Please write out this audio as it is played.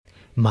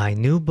My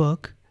new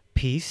book,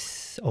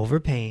 Peace Over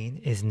Pain,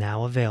 is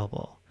now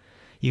available.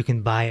 You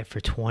can buy it for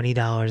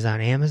 $20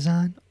 on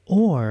Amazon,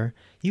 or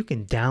you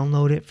can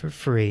download it for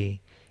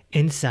free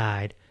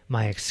inside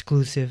my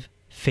exclusive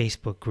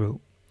Facebook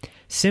group.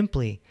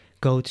 Simply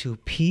go to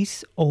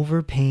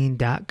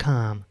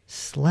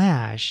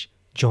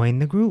peaceoverpain.com/join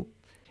the group.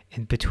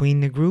 And between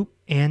the group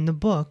and the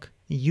book,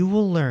 you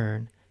will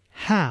learn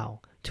how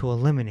to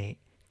eliminate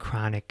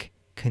chronic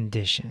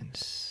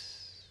conditions.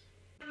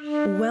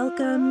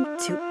 Welcome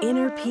to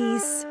Inner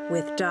Peace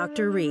with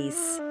Dr.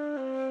 Reese,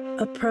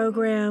 a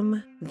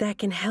program that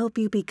can help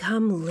you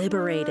become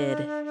liberated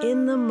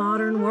in the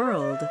modern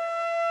world.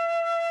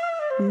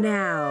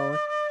 Now,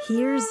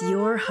 here's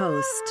your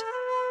host,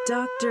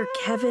 Dr.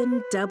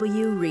 Kevin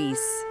W.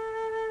 Reese.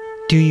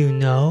 Do you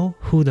know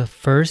who the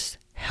first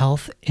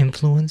health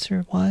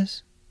influencer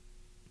was?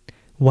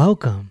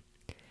 Welcome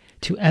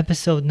to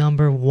episode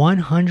number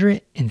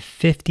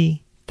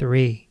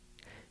 153.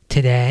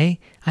 Today,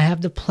 I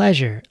have the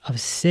pleasure of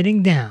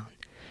sitting down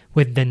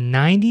with the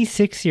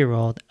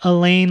 96-year-old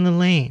Elaine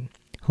LaLanne,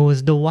 who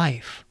is the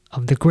wife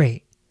of the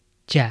great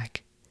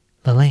Jack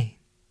LaLanne.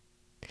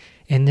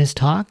 In this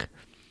talk,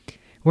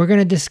 we're going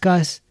to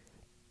discuss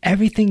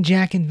everything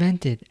Jack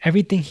invented,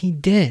 everything he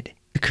did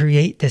to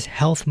create this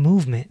health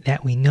movement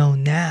that we know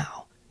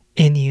now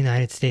in the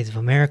United States of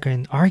America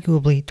and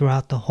arguably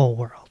throughout the whole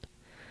world.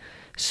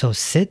 So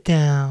sit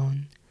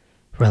down,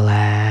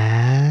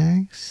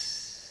 relax,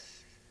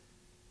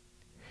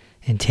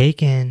 and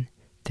take in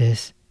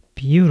this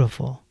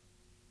beautiful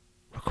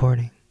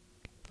recording.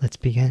 Let's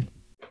begin.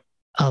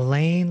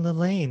 Elaine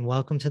LaLanne,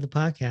 welcome to the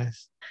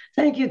podcast.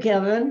 Thank you,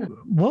 Kevin.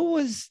 What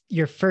was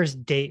your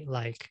first date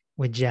like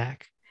with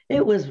Jack?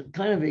 It was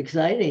kind of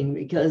exciting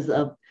because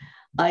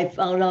I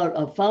found out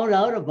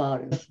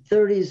about it.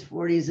 30s,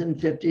 40s, and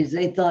 50s.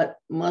 They thought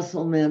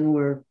muscle men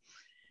were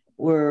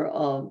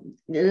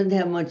they didn't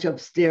have much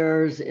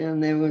upstairs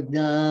and they would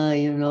die,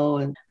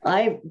 and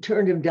I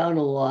turned him down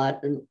a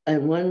lot. And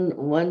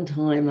one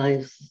time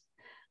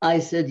I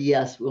said,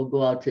 yes, we'll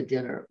go out to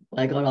dinner.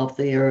 I got off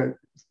the air at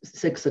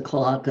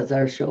 6:00 because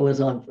our show was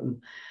on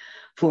from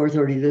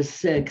 4:30 to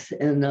 6.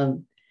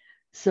 And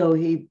so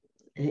he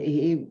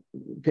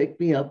picked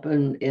me up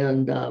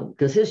and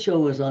because his show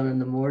was on in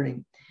the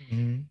morning.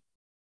 Mm-hmm.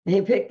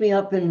 He picked me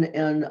up and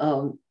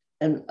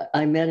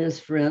I met his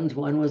friends.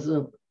 One was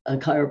a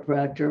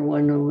chiropractor,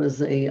 one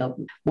was a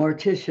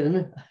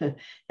mortician,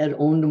 had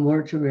owned a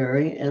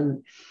mortuary,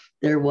 and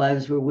their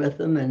wives were with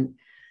them. And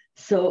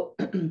so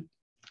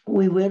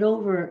we went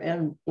over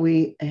and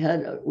we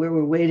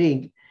were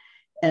waiting,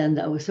 and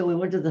so we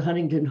went to the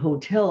Huntington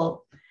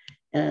Hotel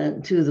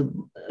and to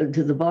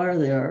the bar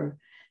there,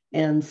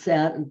 and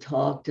sat and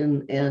talked,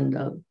 and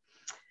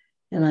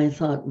I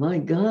thought, my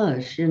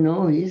gosh,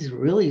 he's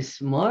really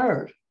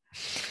smart,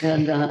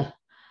 and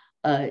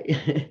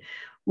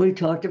we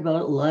talked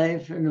about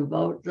life and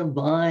about the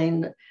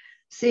mind.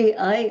 See,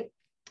 a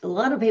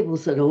lot of people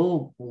said,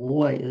 oh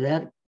boy,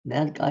 that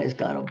guy's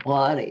got a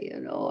body,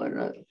 and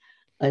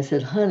I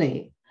said,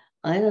 honey,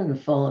 I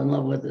didn't fall in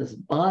love with his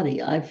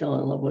body. I fell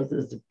in love with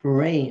his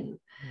brain.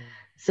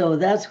 So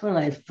that's when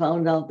I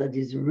found out that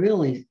he's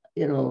really,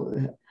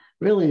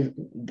 really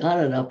got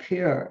it up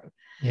here.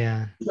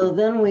 Yeah. So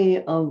then we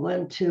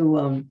went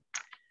to,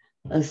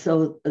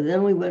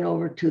 then we went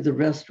over to the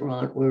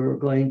restaurant. We were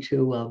going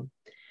to,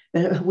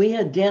 we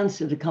had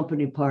danced at a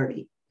company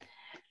party,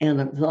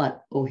 and I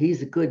thought, oh,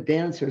 he's a good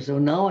dancer. So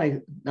now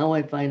I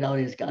find out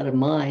he's got a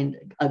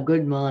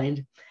good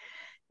mind.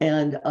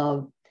 And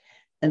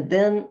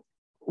then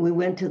we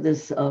went to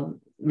this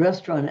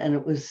restaurant, and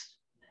it was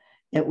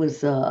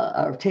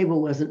our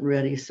table wasn't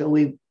ready. So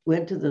we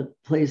went to the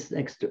place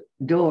next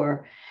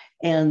door,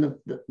 and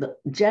the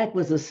Jack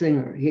was a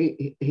singer.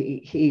 He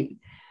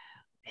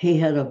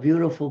had a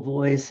beautiful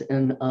voice,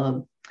 and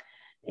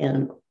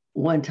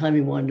one time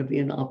he wanted to be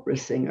an opera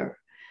singer.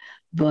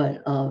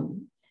 But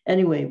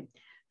anyway,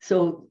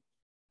 so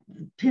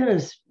the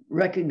pianist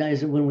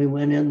recognized it when we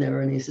went in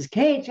there, and he says,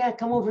 hey, Jack,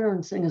 come over here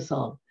and sing a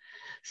song.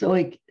 So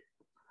he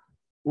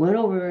went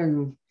over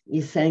and he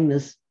sang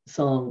this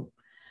song,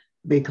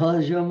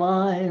 Because You're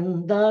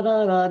Mine, da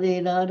da da dee,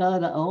 da da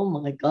da. Oh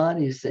my God,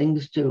 he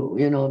sings too,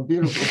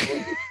 beautiful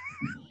voice.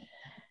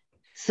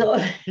 So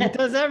he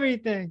does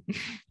everything.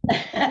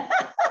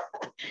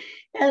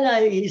 And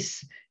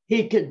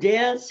he could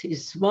dance,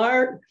 he's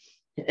smart,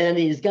 and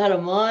he's got a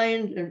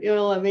mind, and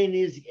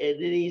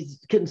he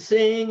can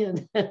sing,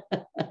 and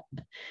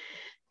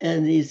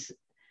and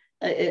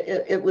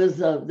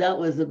that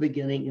was the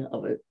beginning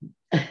of it.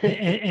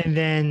 and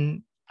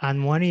then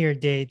on one of your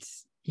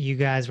dates, you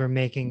guys were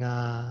making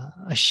a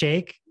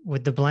shake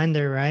with the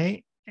blender,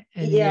 right?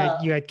 And yeah,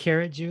 you had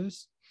carrot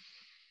juice.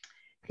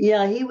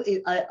 Yeah,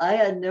 I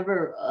had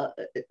never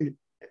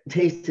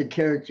tasted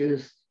carrot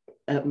juice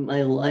in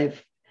my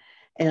life.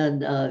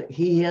 And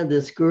he had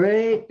this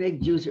great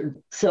big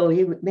juicer. So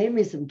he made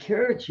me some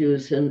carrot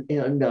juice, and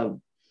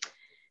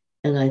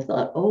I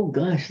thought, oh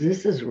gosh,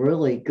 this is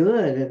really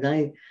good.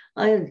 And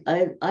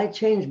I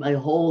changed my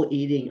whole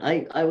eating.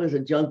 I was a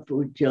junk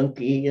food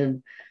junkie,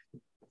 and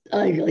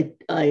I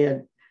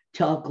had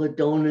chocolate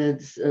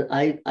donuts.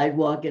 I'd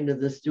walk into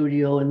the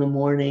studio in the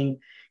morning.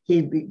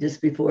 He'd be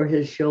just before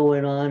his show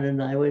went on,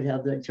 and I would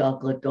have the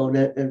chocolate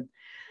donut,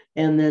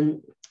 and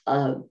then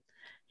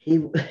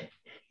he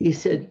he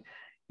said,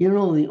 you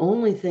know, the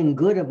only thing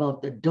good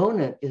about the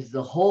donut is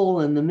the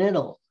hole in the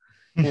middle,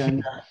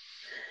 and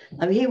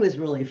I mean, he was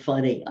really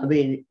funny. I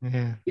mean,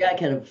 Yeah. Jack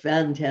had a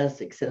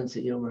fantastic sense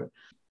of humor.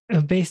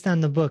 Based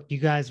on the book, you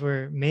guys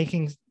were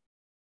making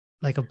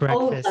like a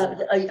breakfast.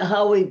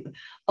 The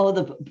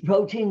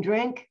protein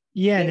drink.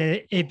 Yeah,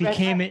 and it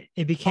became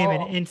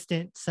an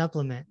instant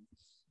supplement.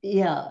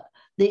 Yeah,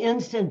 the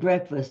instant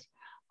breakfast.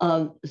 We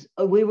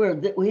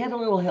had a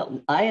little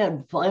help. I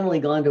had finally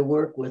gone to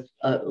work with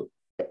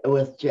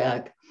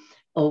Jack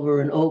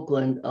over in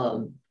Oakland,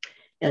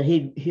 and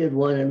he had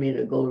wanted me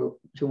to go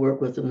to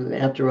work with him. And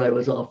after I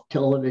was off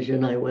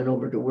television, I went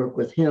over to work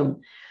with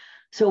him.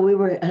 So we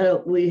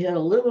had a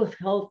little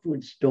health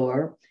food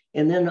store,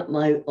 and then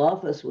my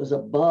office was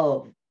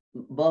above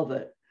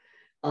it,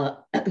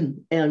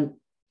 and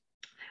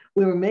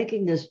we were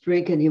making this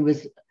drink, and he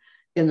was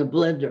in the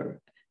blender,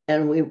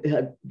 and we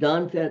had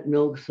non-fat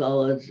milk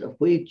solids, a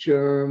wheat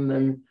germ,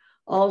 and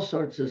all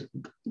sorts of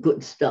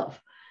good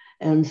stuff.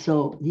 And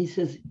so he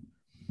says,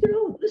 you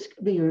know, this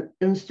could be your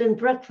instant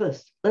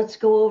breakfast. Let's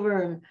go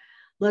over and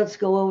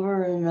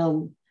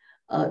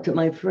to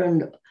my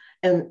friend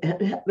and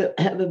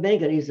have a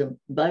make it. He's a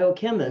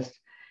biochemist.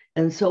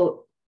 And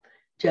so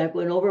Jack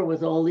went over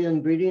with all the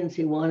ingredients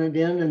he wanted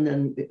in,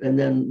 and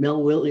then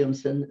Mel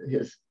Williamson,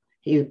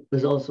 he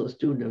was also a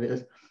student of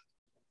his.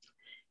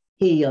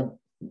 He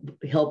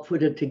helped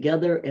put it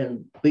together,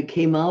 and we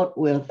came out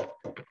with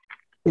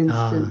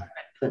instant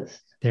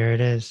breakfast. There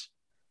it is.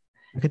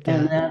 Look at that.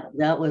 And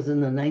that was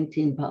in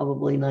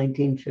probably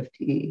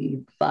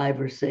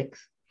 1955 or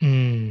 6.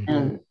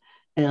 And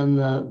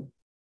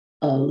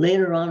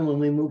later on, when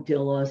we moved to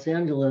Los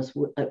Angeles,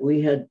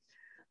 we had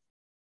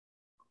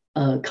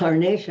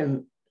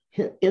Carnation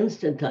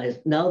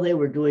instantized. Now they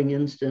were doing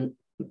instant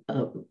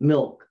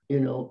milk, you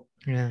know.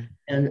 Yeah.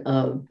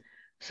 And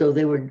so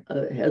they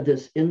had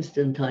this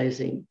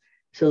instantizing,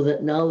 so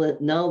that now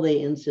they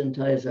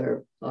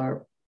instantize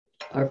our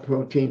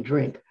protein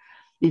drink.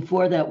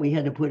 Before that, we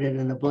had to put it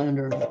in a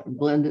blender and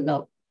blend it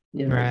up,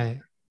 you know. Right.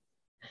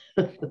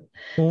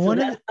 Well,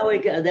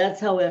 so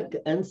that's how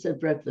instant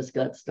breakfast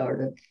got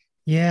started.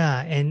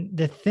 Yeah, and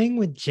the thing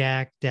with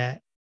Jack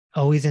that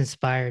always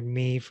inspired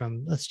me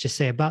from, let's just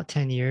say, about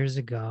 10 years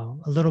ago,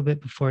 a little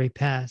bit before he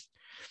passed,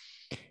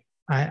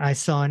 I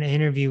saw an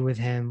interview with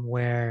him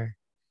where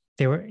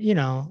they were, you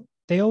know,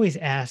 they always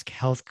ask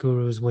health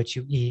gurus what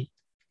you eat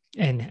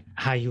and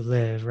how you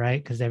live,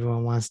 right? Because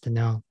everyone wants to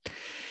know.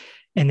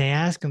 And they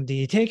ask him, do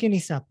you take any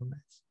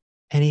supplements?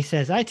 And he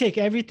says, I take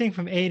everything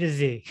from A to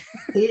Z.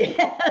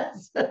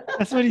 Yes.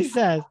 That's what he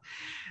says.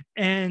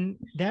 And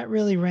that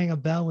really rang a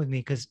bell with me,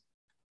 because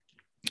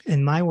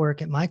in my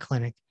work at my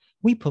clinic,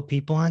 we put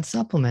people on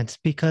supplements,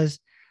 because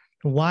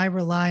why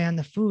rely on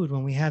the food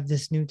when we have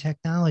this new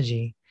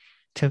technology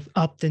to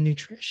up the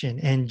nutrition?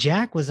 And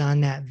Jack was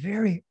on that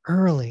very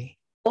early.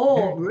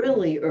 Oh,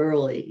 really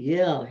early.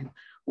 Yeah.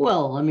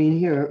 Well, I mean,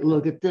 here,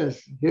 look at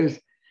this. Here's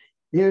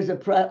a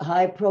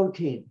high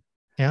protein.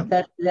 Yeah.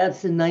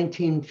 That's in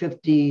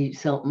 1950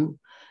 something.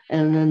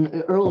 And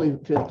then early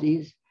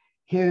 50s.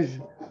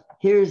 Here's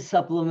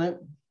supplement,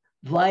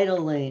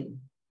 Vitalane.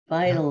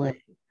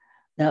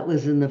 That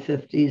was in the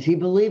 50s. He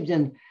believed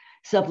in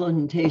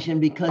supplementation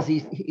because he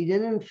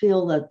didn't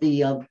feel that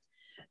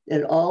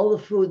that all the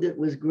food that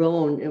was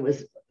grown, it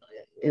was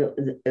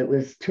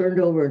turned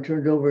over and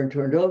turned over and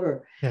turned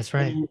over. That's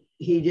right. And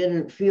he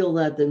didn't feel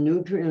that the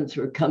nutrients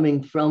were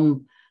coming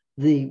from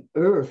the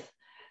earth.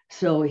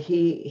 So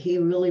he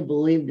really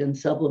believed in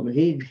supplement.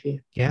 He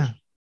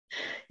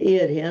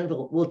had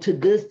handled, well, to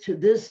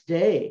this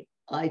day,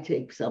 I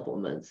take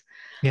supplements.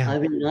 Yeah. I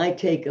mean, I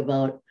take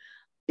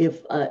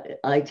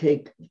I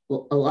take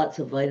lots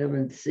of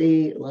vitamin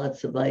C,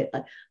 lots of I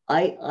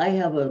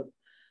have a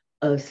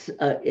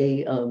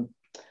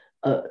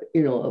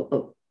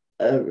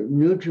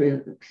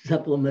nutrient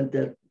supplement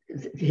that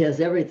has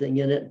everything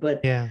in it,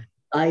 but yeah.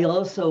 I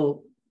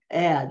also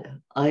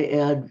add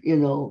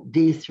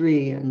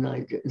D3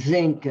 and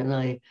zinc,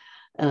 and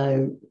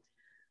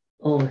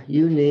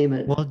you name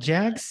it. Well,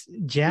 Jack's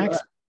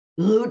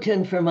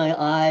lutein for my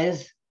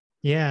eyes.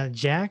 Yeah,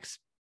 Jack's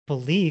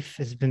belief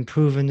has been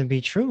proven to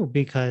be true,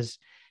 because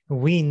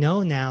we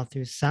know now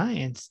through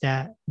science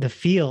that the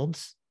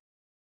fields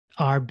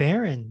are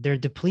barren, they're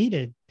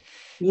depleted.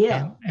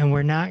 Yeah. And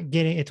we're not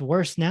getting, it's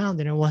worse now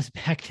than it was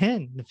back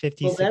then, the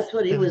 50s. Well, that's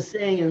what he was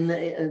saying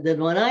that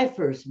when I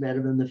first met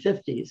him in the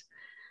 50s.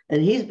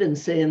 And he's been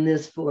saying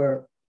this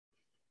for,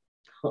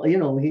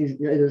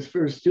 he's at his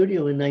first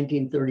studio in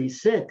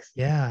 1936.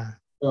 Yeah.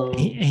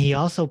 He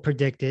also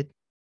predicted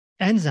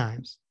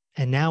enzymes.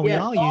 And now we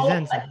all use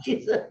enzymes.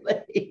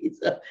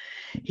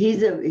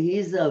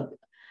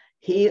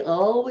 he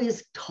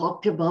always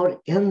talked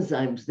about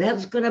enzymes.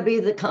 That's going to be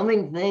the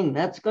coming thing.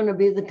 That's going to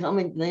be the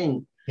coming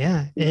thing.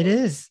 Yeah, it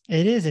is.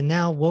 It is. And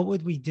now what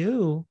would we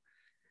do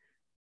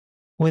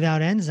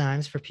without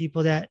enzymes for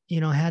people that,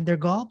 had their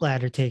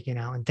gallbladder taken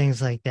out and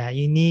things like that?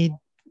 You need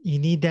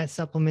that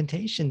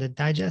supplementation to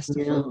digest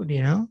the Yeah. food.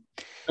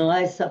 No,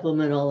 I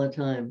supplement all the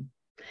time.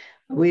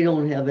 We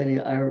don't have any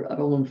our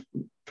own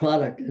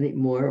product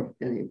anymore,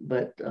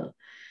 but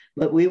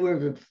we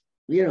were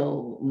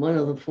one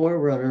of the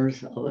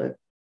forerunners of it.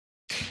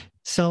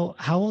 So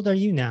how old are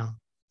you now,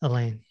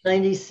 Elaine?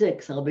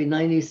 96. I'll be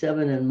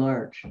 97 in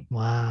March.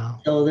 Wow.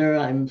 So there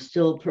I'm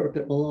still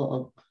perking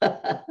along,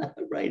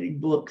 writing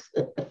books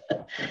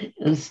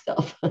and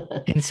stuff.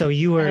 And so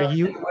you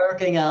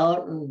working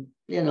out and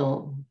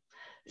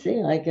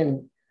see,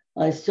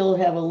 I still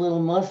have a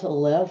little muscle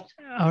left.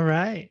 All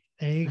right.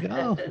 There you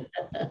go.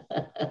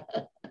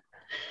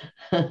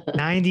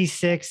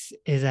 96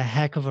 is a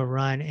heck of a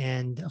run.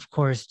 And of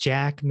course,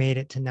 Jack made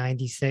it to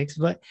 96.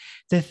 But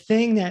the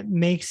thing that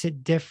makes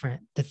it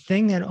different, the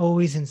thing that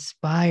always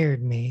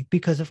inspired me,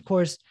 because of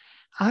course,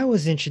 I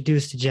was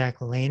introduced to Jack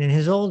LaLanne in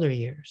his older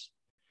years.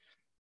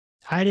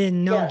 I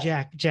didn't know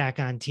Jack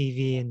on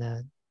TV in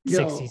the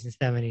 60s and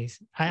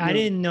 70s. I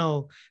didn't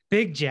know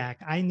Big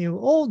Jack. I knew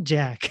old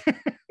Jack.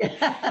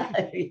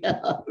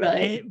 Yeah,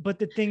 right. But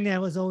the thing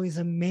that was always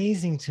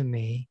amazing to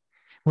me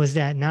was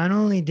that not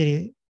only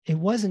did it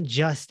wasn't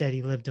just that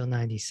he lived till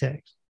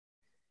 96.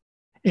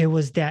 It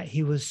was that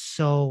he was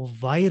so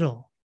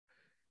vital.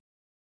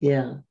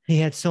 Yeah. He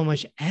had so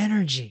much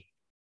energy.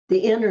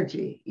 The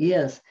energy,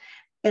 yes.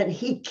 And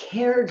he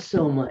cared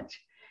so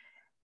much.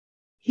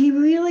 He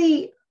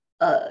really,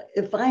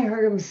 if I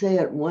heard him say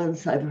it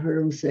once, I've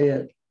heard him say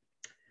it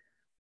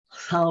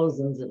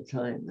thousands of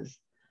times.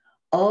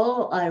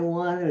 All I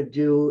want to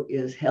do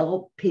is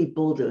help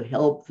people to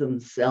help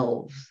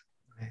themselves.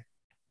 Right.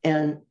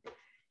 And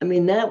I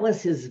mean, that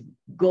was his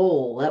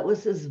goal. That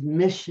was his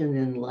mission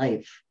in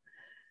life.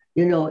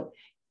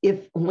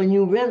 When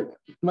you read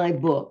my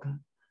book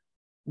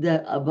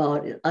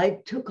about it, I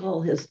took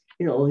all his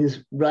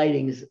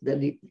writings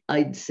that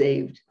I'd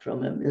saved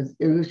from him. And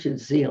you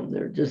should see them.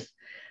 They're just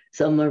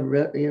some I've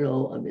read,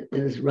 in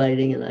his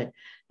writing,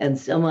 and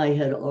some I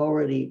had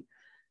already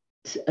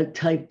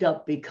typed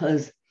up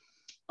because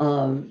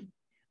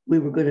we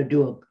were going to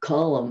do a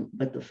column,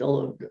 but the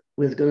fellow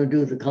was going to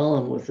do the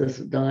column with us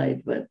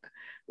died, but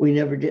we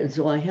never did.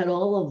 So I had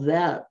all of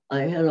that.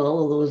 I had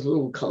all of those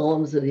little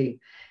columns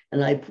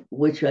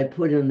which I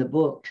put in the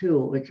book too,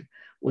 which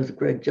was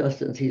Greg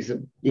Justin's. He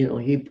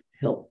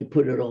helped me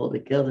put it all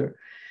together.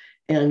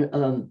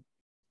 And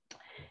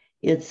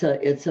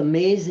it's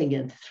amazing.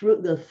 And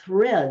through the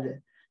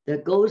thread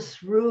that goes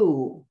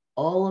through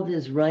all of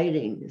his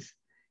writings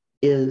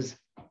is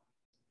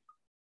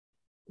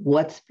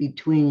what's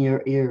between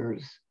your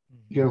ears,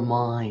 your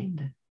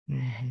mind.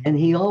 Mm-hmm. And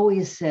he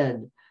always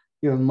said,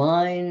 your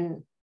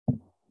mind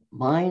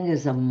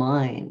is a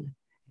mine.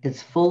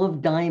 It's full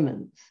of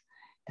diamonds.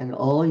 And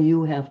all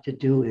you have to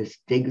do is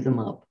dig them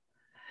up.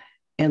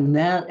 And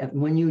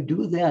when you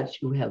do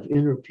that, you have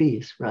inner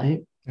peace,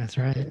 right? That's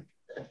right.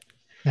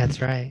 That's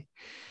right.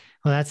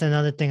 Well, that's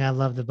another thing I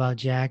loved about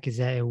Jack is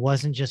that it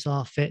wasn't just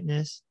all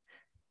fitness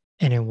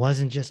and it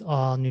wasn't just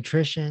all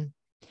nutrition.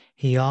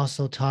 He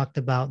also talked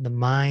about the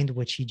mind,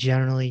 which he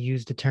generally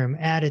used the term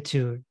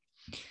attitude.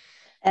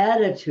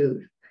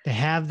 Attitude. To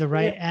have the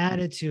right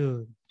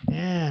attitude.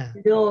 Yeah.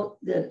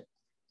 That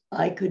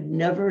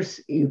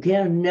you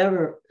can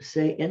never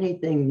say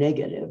anything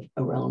negative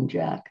around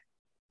Jack.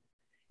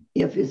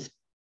 If it's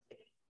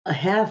a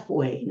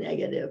halfway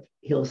negative,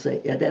 he'll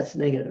say, yeah, that's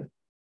negative.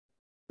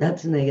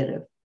 That's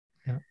negative.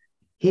 Yeah.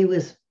 He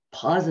was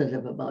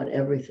positive about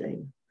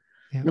everything.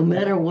 Yeah. No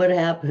matter what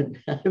happened.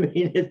 I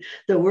mean,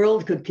 the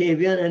world could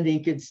cave in and he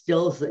could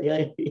still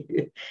say,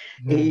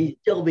 he'd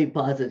still be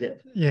positive.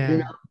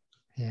 Yeah.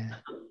 Yeah.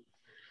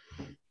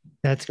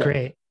 That's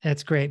great.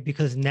 That's great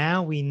because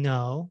now we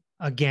know,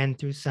 again,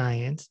 through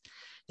science,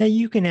 that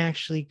you can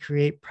actually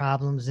create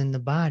problems in the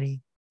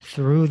body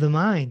through the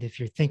mind if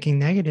you're thinking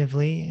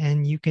negatively,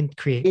 and you can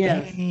create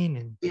pain.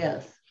 And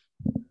yes.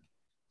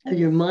 And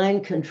your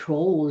mind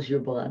controls your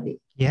body.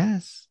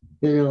 Yes.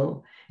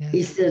 Yes.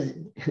 He says,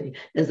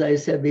 as I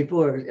said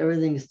before,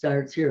 everything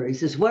starts here. He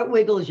says, what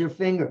wiggles your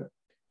finger?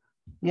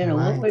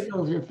 What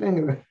wiggles your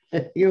finger?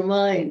 Your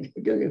mind.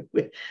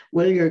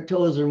 Wiggle your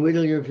toes and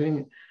wiggle your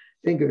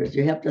fingers.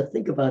 You have to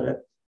think about it,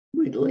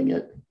 wiggling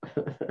it.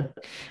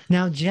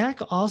 Now, Jack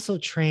also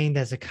trained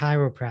as a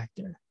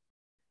chiropractor.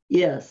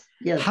 Yes.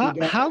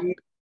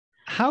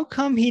 How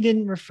come he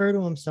didn't refer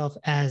to himself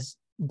as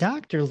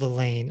Dr.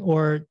 LaLanne,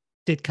 or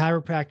did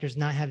chiropractors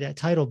not have that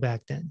title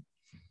back then?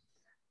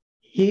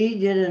 He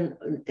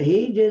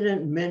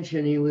didn't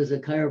mention he was a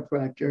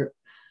chiropractor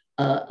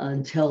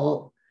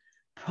until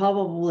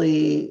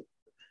probably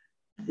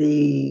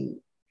he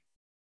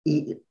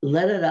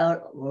let it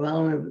out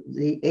around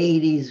the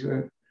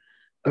 80s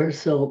or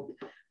so,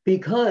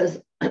 because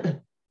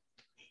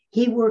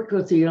he worked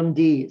with the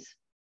MDs,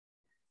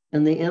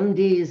 and the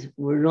MDs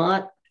were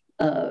not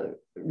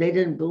they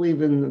didn't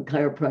believe in the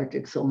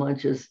chiropractic so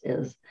much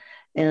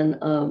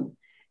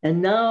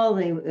and now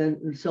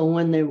so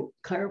when the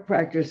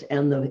chiropractors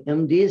and the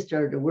MDs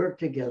started to work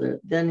together,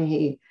 then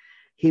he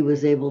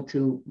was able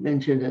to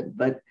mention it,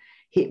 but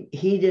he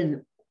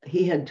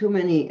had too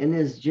many in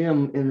his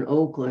gym in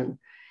Oakland.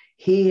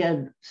 He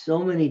had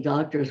so many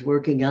doctors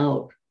working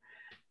out,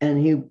 and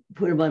he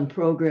put them on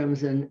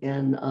programs, and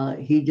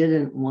he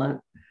didn't want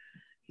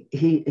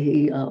he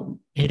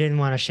didn't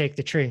want to shake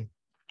the tree.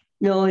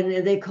 No,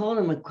 and they called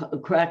him a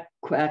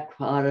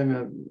crackpot and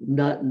a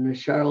nut and a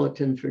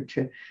charlatan for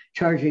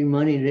charging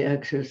money to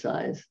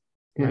exercise,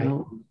 you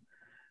know.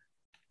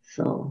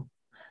 So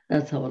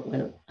that's how it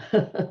went.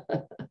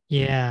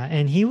 Yeah,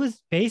 and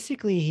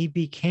he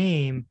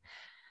became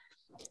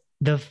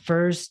the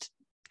first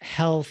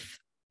health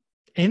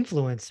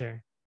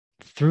influencer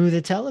through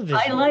the television.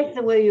 I like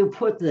the way you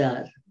put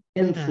that,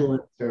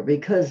 influencer,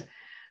 because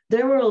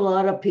there were a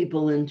lot of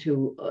people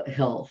into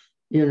health,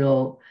 you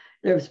know.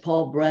 There's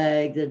Paul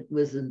Bragg that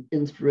was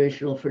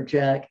inspirational for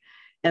Jack.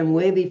 And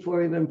way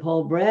before even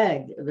Paul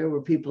Bragg, there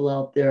were people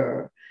out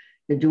there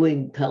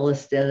doing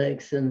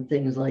calisthenics and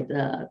things like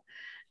that.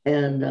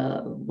 And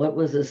what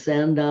was a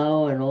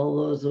Sandow and all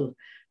those,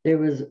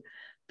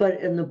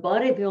 but in the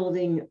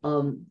bodybuilding,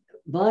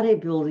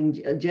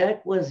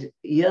 Jack was,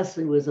 yes,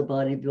 he was a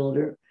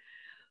bodybuilder,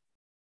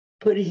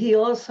 but he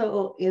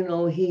also, you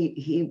know,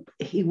 he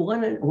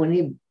wanted, when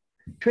he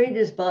trained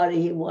his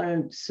body, he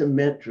wanted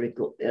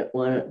symmetrical.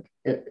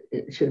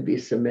 It should be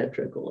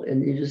symmetrical.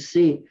 And you just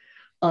see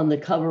on the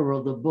cover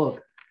of the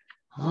book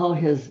how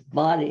he's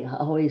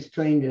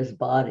trained his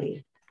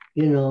body,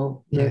 you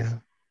know. Yeah.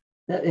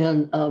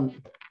 And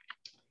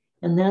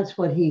that's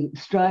what he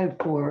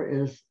strived for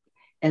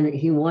and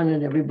he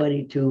wanted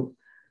everybody to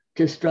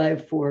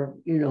strive for,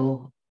 you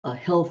know, a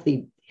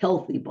healthy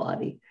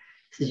body.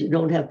 He says you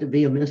don't have to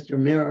be a Mr.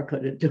 America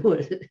to do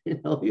it.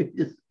 You know, you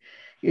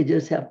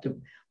just have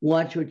to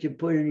watch what you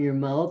put in your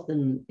mouth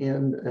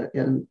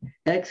and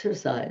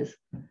exercise.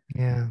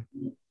 Yeah.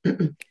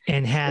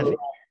 And have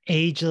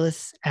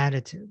ageless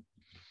attitude.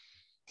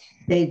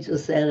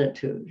 Ageless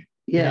attitude.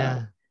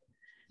 Yeah.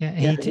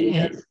 And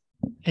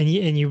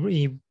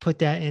you put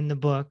that in the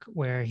book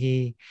where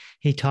he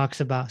talks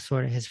about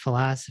sort of his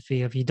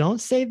philosophy of, you don't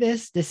say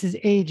this is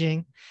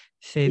aging.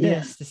 Say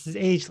this is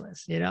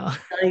ageless, you know.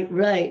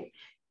 Right.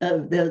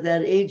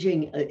 That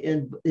aging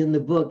in the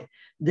book,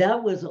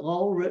 that was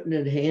all written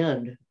in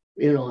hand,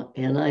 you know,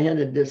 and I had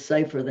to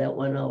decipher that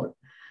one out.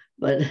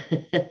 But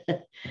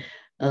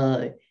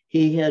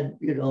he had,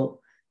 you know,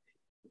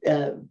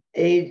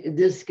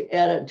 this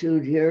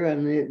attitude here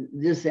and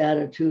this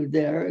attitude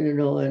there, you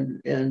know,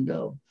 and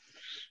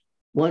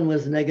one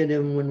was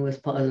negative and one was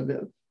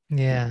positive.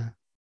 Yeah.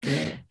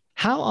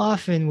 How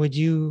often would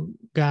you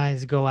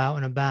guys go out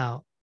and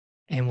about?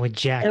 And would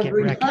Jack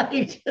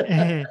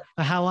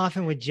how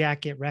often would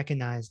Jack get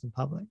recognized in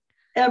public?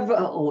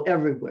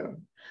 Everywhere.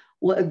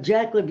 Well,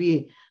 Jack would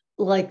be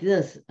like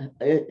this.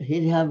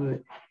 He'd have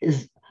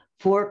his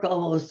fork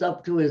almost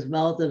up to his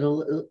mouth,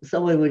 and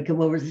someone would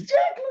come over and say,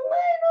 "Jack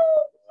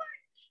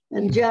LaLanne!"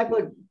 And Jack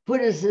would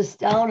put his fist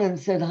down and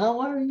said, "How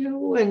are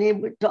you?" And he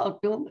would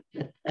talk to him.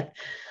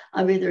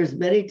 I mean, there's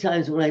many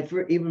times when I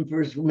even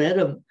first met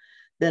him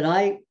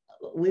that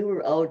we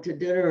were out to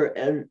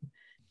dinner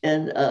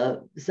and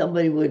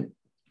somebody would,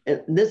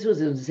 and this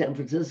was in San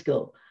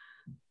Francisco,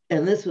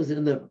 and this was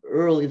in the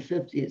early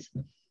 50s.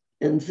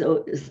 And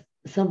so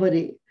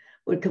somebody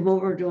would come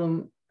over to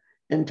him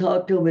and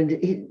talk to him,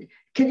 and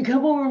can you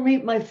come over and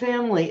meet my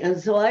family? And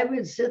so I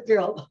would sit there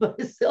all by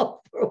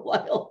myself for a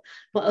while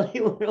he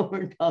went over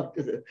and talked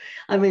to them.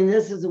 I mean,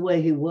 this is the way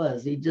he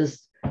was.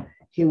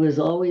 He was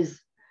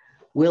always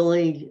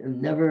willing and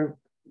never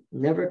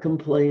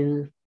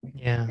complained.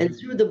 Yeah. And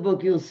through the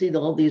book, you'll see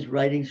all these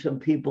writings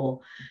from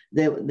people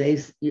that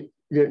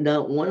they're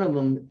not one of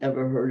them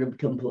ever heard him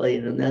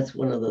complain. And that's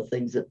one of the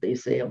things that they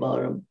say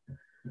about him.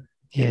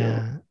 Yeah. You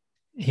know?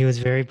 He was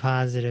very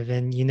positive.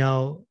 And, you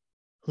know,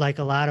 like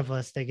a lot of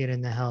us that get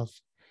into health,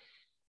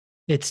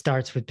 it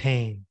starts with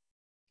pain.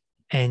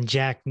 And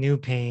Jack knew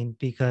pain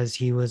because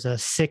he was a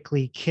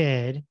sickly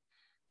kid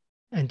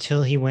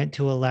until he went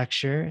to a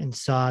lecture and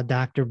saw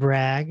Dr.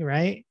 Bragg,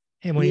 right?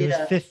 And when he was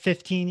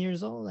 15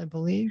 years old, I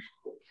believe.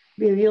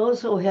 He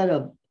also had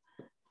a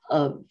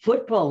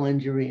football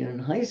injury in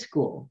high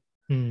school.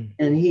 And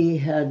he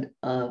had,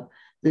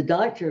 the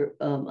doctor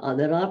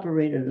that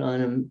operated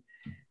on him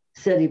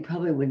said he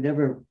probably would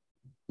never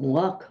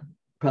walk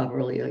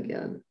properly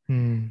again.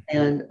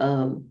 And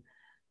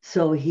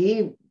so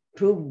he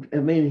proved, I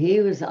mean, he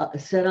was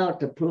set out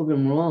to prove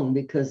him wrong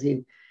because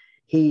he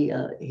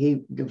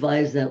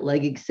devised that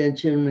leg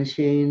extension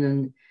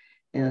machine,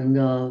 and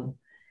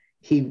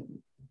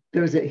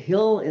there's a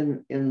hill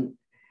in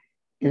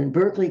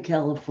Berkeley,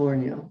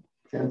 California.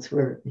 That's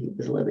where he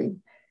was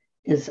living.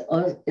 It's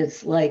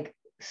like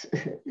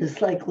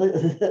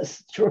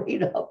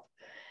straight up,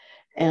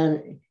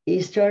 and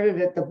he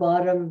started at the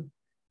bottom,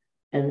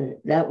 and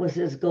that was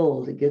his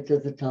goal, to get to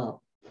the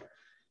top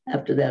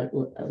after that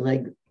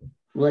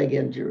leg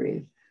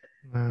injury.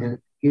 Wow. And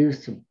he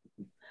used to,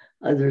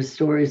 there's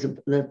stories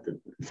that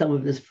some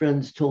of his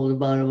friends told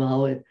about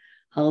him,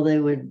 how they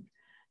would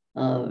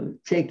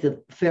take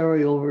the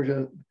ferry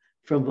over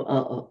from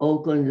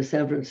Oakland to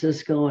San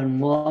Francisco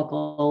and walk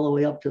all the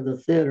way up to the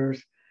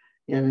theaters.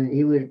 And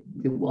he would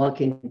be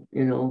walking,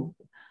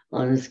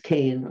 on his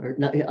cane, or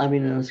not, I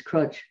mean, on his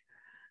crutch.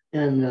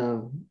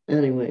 And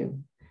anyway,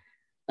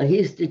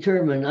 he's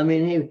determined. I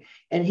mean,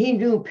 he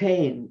knew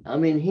pain. I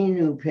mean, he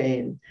knew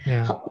pain.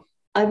 Yeah.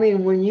 I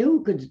mean, when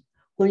you could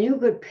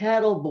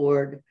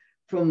paddleboard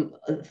from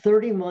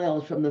 30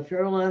 miles from the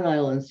Farallon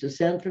Islands to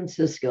San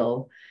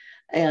Francisco,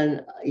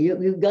 and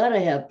you got to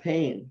have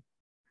pain.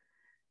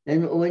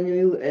 And when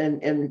you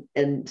and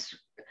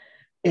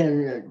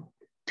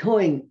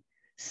towing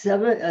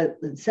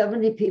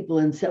 70 people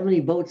and 70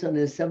 boats on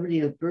his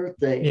 70th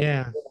birthday.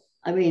 Yeah.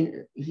 I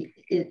mean,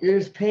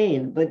 there's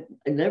pain, but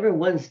never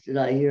once did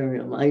I hear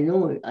him. I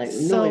know he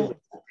was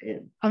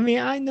pain. I mean,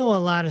 I know a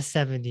lot of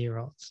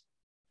 70-year-olds,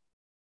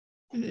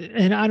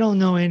 and I don't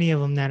know any of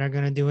them that are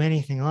going to do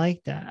anything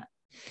like that.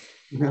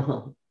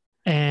 No.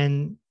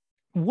 And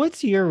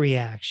what's your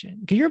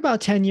reaction? Because you're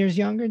about 10 years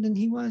younger than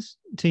he was.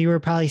 So you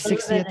were probably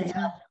 60 at the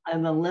time?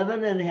 I'm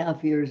 11 and a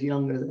half years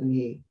younger than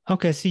he.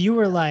 Okay, so you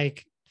were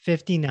like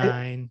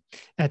 59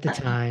 at the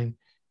time.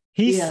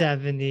 He's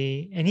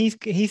 70, and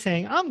he's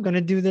saying, I'm going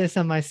to do this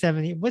on my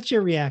 70. What's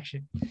your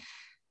reaction?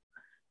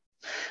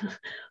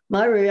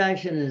 My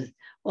reaction is,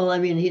 well, I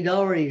mean, he'd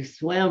already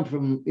swam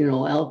from,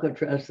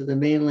 Alcatraz to the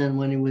mainland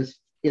when he was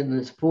in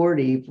his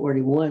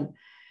 41,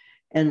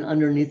 and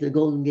underneath the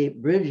Golden Gate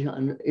Bridge,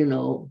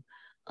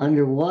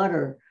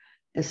 underwater.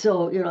 And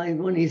so,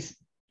 when he's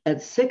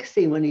at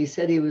 60, when he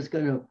said he was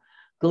going to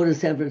go to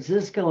San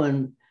Francisco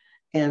and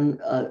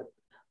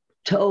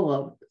tow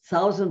a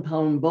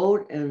 1,000-pound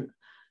boat and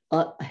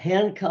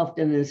handcuffed,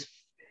 and his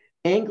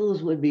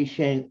ankles would be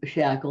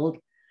shackled,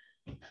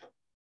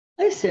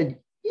 I said,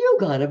 you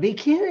gotta be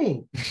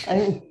kidding.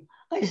 I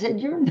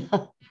said, you're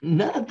not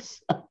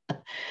nuts.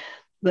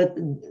 But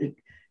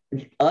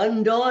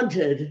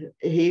undaunted,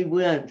 he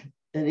went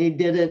and he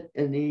did it,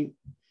 and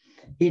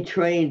he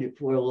trained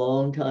for a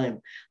long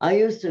time. I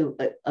used to,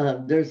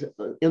 there's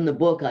in the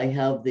book, I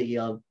have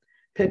the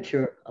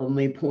picture of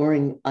me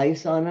pouring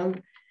ice on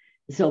him.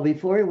 So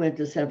before he went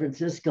to San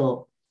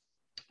Francisco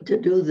to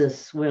do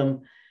this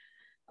swim,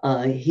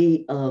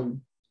 he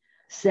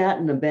sat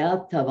in a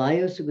bathtub. I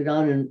used to go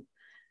down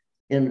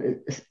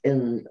in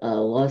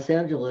Los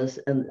Angeles,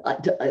 and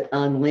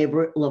on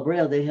La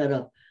Brea they had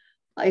a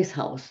ice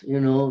house,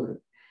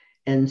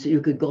 and so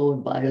you could go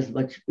and buy as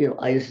much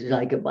ice as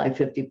I could buy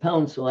 50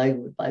 pounds. So I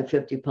would buy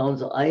 50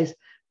 pounds of ice,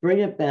 bring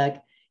it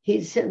back.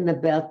 He'd sit in the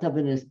bathtub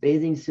in his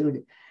bathing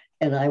suit,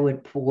 and I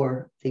would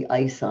pour the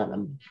ice on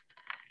him.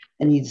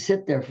 And he'd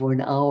sit there for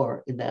an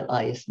hour in that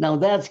ice. Now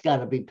that's got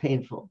to be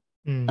painful.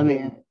 I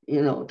mean,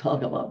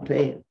 talk about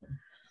pain.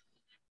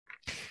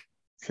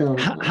 So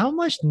how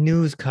much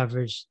news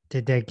coverage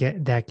did they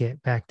get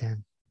back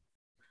then?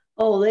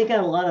 Oh, they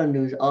got a lot of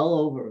news all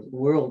over the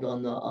world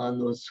on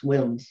those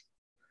swims,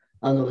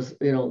 on those,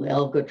 the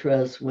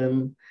Alcatraz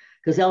swim,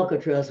 because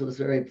Alcatraz was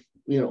very,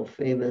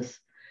 famous.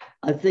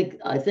 I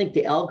think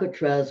the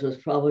Alcatraz was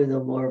probably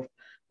the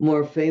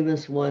more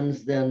famous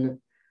ones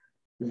than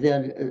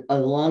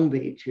Long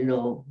Beach,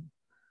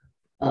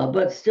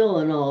 but still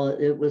in all,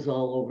 it was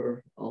all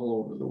over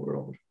the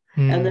world.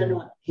 And then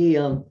he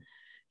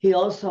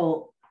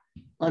also,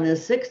 on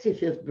his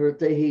 65th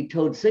birthday, he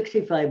towed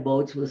 65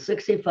 boats with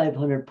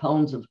 6,500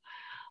 pounds of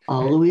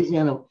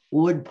Louisiana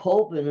wood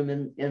pulp in them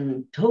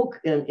in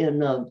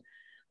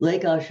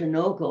Lake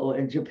Oshinoko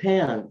in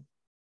Japan.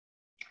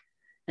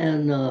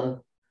 And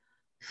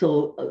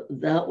so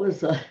that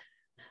was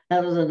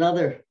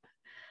another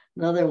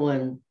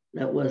one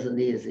that wasn't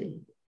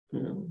easy,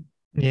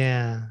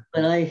 Yeah.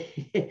 But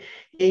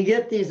you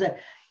get these,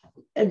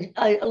 and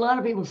a lot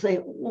of people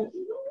say, well,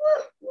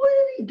 what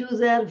did he do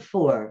that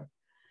for?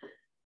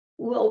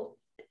 Well,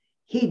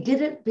 he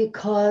did it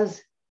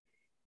because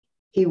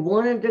he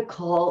wanted to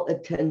call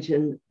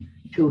attention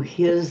to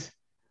his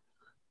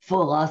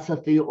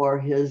philosophy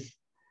or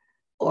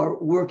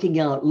working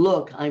out.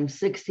 Look, I'm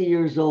 60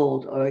 years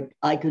old, or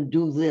I could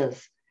do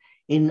this.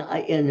 And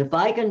if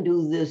I can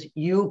do this,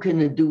 you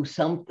can do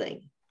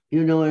something.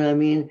 You know what I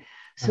mean?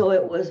 So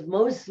it was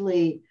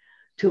mostly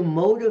to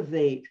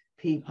motivate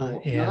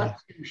people, not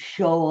to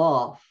show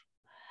off.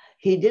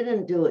 He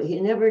didn't do it. He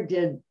never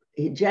did.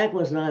 Jack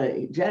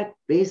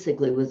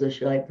basically was a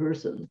shy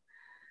person.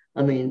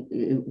 I mean,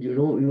 you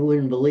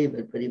wouldn't believe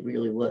it, but he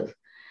really was.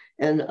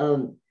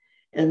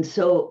 And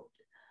so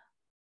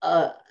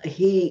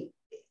he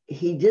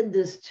did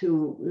this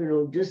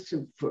to, just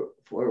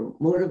for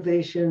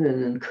motivation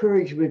and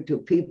encouragement to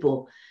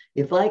people.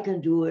 If I can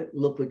do it,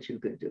 look what you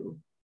could do.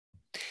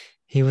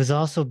 He was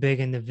also big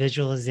in the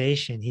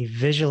visualization. He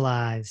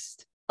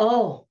visualized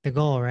the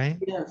goal, right?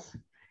 Yes.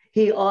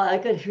 I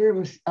could hear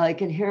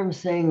him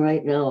saying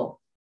right now,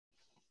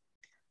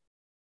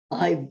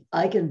 I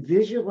can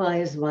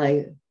visualize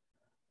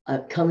I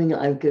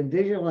can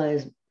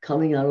visualize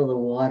coming out of the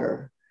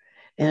water,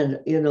 and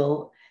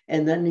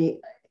and then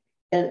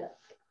and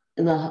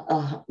in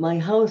my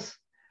house,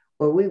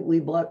 or we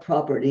bought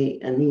property,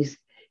 and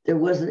there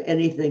wasn't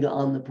anything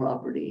on the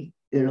property,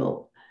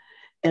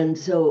 and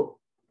so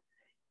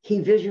he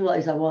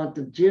visualized, I want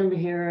the gym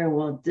here, I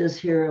want this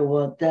here, I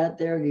want that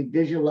there, and he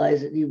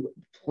visualized it. He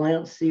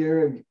plants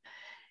here,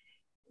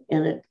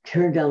 and it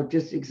turned out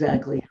just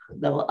exactly.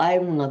 Now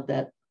I'm not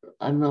that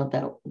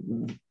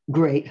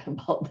great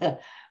about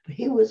that, but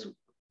he was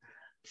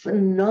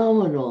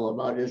phenomenal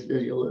about his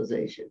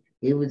visualization.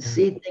 He would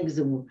see things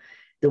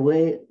the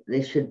way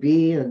they should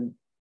be,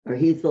 or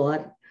he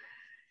thought,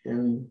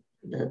 and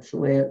that's the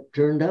way it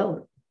turned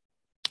out.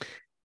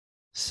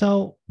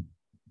 So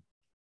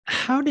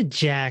how did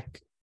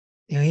Jack,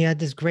 he had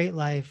this great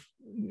life.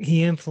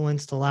 He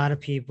influenced a lot of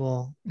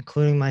people,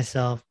 including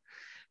myself.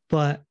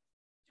 But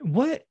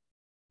what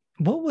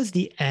was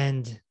the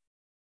end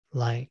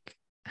like?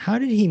 How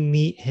did he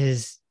meet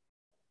his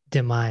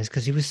demise?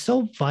 Because he was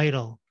so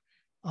vital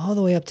all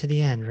the way up to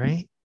the end,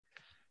 right?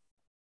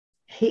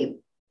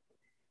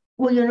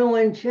 Well,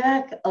 when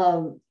Jack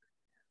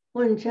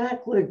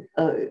would,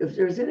 if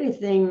there's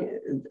anything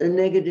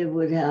negative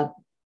would happen,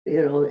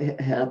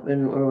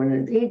 or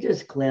when he'd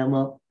just clam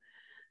up.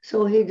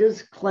 So he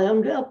just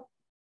clammed up,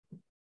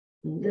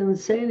 didn't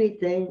say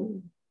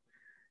anything.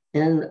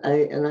 And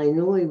I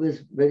knew he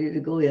was ready to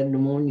go. He had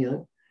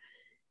pneumonia,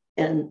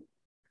 and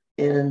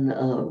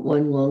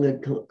one lung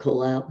had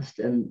collapsed,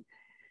 and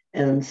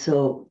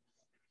so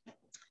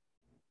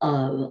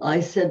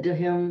I said to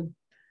him,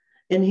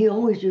 and he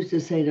always used to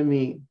say to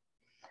me,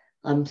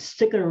 "I'm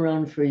sticking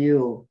around for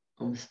you.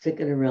 I'm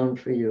sticking around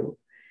for you,"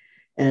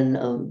 and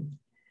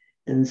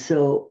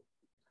so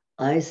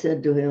I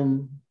said to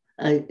him,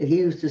 he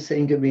used to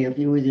sing to me, "If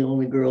you were the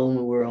only girl in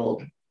the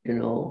world,"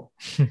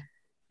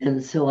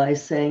 And so I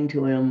sang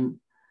to him,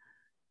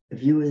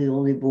 "If you were the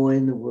only boy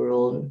in the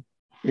world,"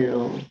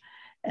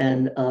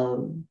 and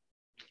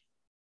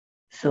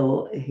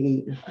so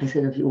I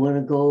said, "If you want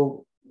to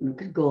go, you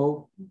could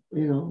go,"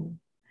 and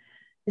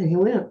he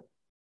went.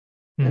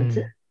 That's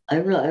it.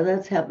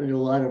 That's happened to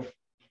a lot of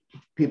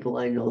people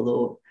I know,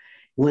 though.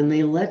 When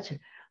you let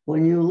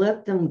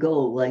them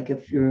go, like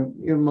if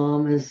your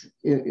mom is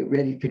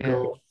ready to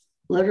go,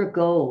 let her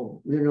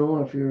go.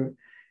 If you're,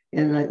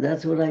 and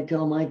that's what I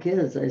tell my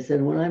kids. I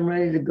said, when I'm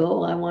ready to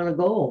go, I want to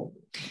go.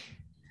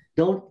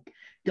 Don't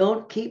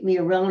keep me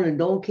around, and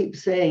don't keep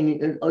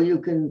saying, "Oh, you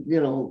can,"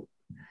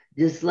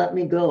 just let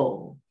me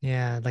go.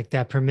 Yeah, like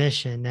that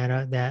permission.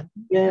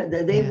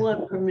 They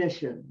want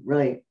permission,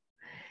 right?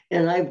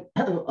 And I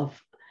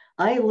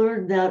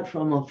learned that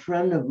from a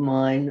friend of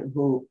mine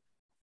who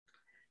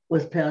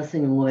was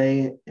passing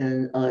away,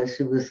 and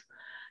she was,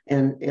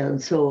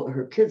 and so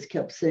her kids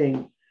kept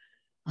saying,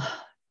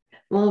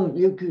 "Mom,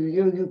 you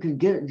could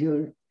get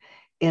it,"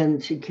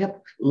 and she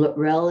kept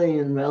rallying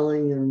and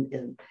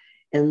rallying,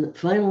 and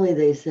finally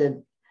they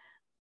said,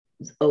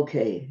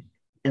 "Okay,"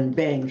 and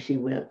bang, she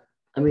went.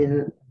 I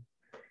mean,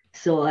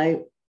 so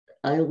I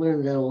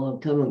learned that a long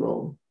time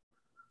ago.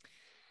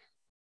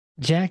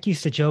 Jack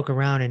used to joke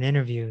around in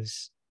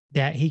interviews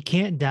that he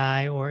can't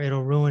die or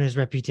it'll ruin his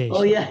reputation.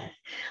 Oh yeah,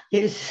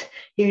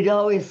 he'd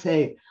always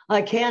say,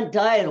 "I can't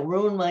die; it'll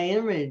ruin my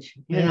image."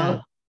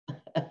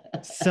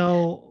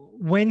 So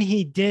when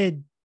he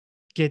did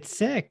get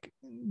sick,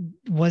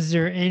 was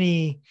there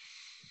any?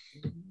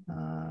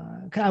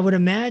 I would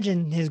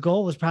imagine his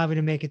goal was probably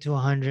to make it to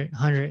 100.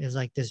 100 is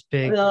like this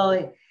big. Well,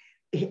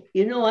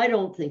 I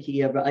don't think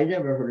I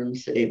never heard him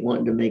say he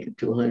wanted to make it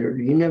to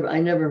 100. I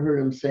never heard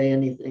him say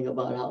anything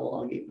about how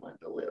long he wanted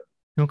to live.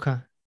 Okay.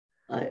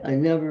 I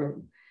never,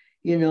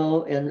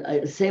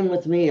 and same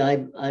with me.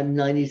 I'm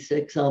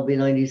 96. I'll be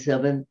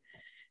 97,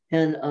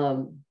 and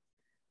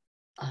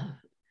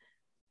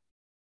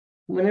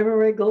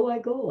whenever I go, I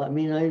go. I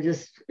mean,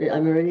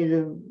 I'm ready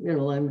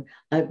to,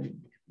 I've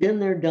been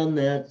there, done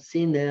that,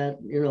 seen that,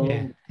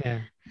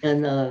 Yeah.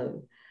 And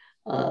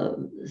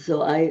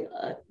so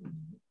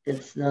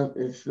it's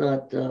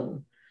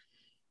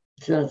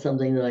not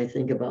something that I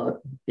think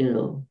about,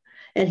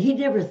 And he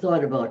never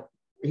thought about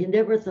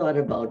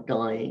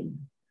dying.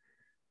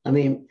 I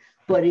mean,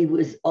 but he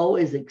was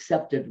always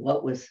accepted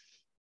what was,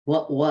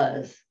 what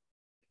was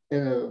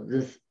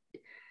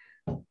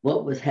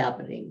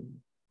happening.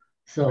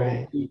 So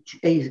right. he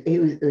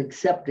was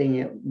accepting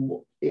it,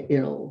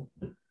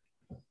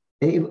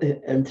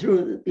 and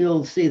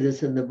you'll see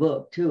this in the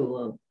book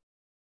too.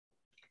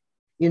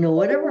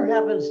 Whatever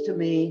happens to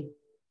me,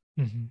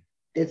 mm-hmm.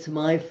 It's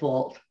my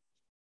fault.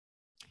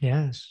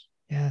 Yes.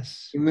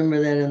 You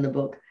remember that in the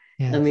book?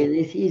 Yes. I mean,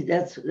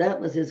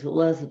 that was his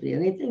philosophy.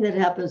 Anything that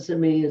happens to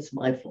me, it's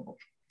my fault.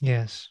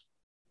 Yes.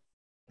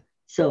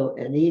 So,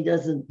 and he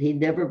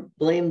never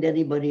blamed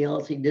anybody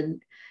else.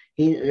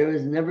 There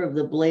was never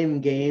the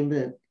blame game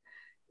that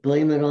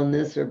blame it on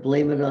this or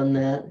blame it on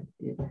that.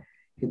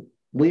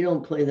 We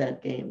don't play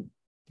that game.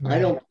 Right. I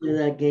don't play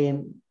that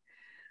game.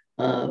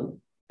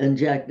 And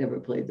Jack never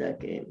played that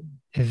game.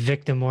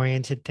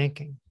 Victim-oriented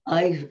thinking.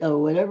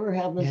 Whatever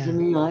happens to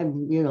me, I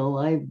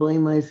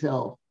blame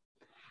myself.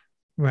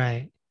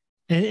 Right.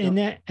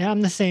 And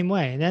I'm the same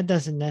way. That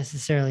doesn't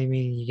necessarily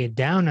mean you get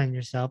down on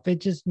yourself.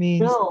 It just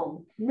means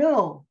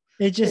No.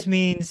 it's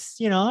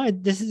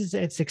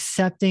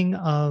accepting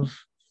of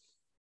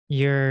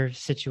your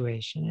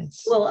situation.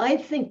 It's Well, I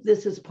think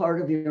this is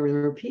part of your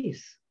inner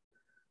peace.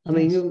 I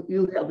mean, yes.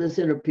 you have this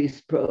inner peace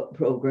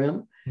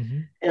program,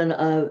 Mhm. and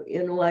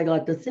I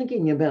got to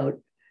thinking about,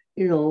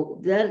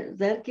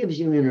 that gives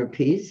you inner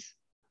peace.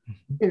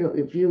 Mhm.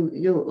 If you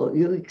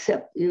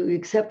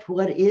accept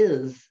what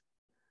is,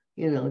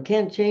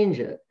 can't change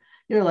it.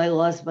 I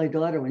lost my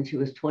daughter when she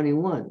was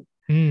 21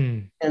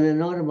 Mm, in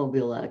an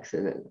automobile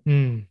accident.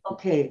 mm,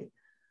 Okay,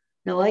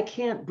 now I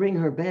can't bring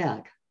her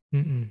back.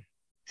 mm-mm.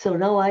 So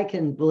now I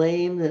can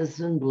blame this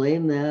and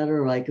blame that,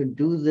 or I could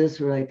do this,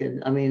 or I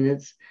mean,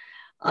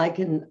 I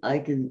can,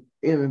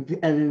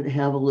 and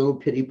have a little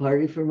pity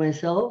party for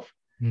myself.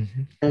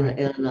 Mhm.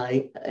 And,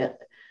 Right. and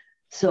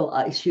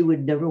she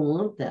would never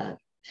want that.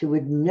 She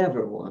would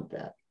never want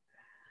that.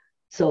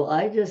 So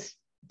I just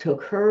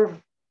took her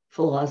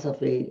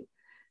philosophy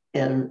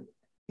and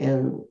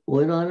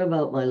went on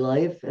about my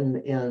life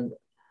and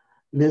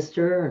missed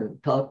her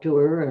and talked to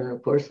her. And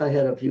of course I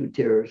had a few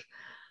tears,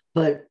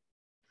 but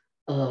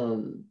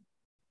um,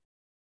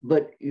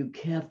 but you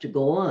have to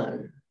go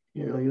on.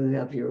 You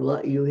have your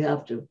life. You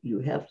have to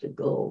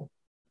go.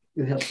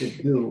 You have to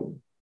do.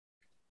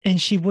 And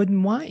she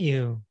wouldn't want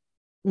you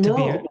to be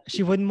No.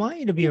 she wouldn't want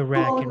you to be a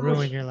wreck Oh and no.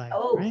 ruin your life,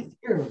 Oh, right?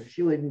 sure.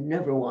 She would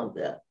never want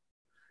that,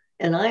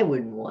 and I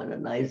wouldn't want it.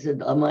 And I said,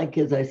 my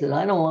kids, I said,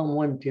 I don't want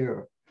one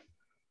tear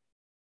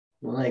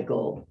when I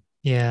go.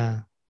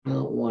 Yeah.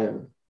 Not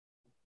one.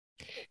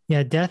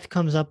 Yeah, death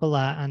comes up a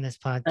lot on this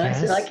And I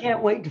said, I podcast.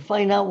 can't wait to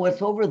find out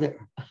what's over there.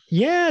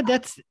 Yeah,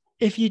 that's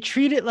if you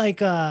treat it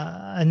like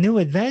a new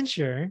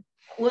adventure.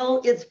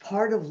 Well, it's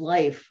part of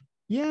life.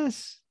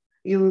 Yes.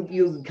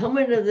 You come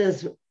into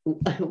this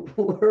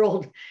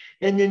world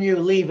and then you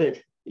leave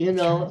it. That's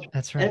right.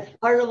 That's right. It's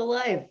part of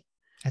life.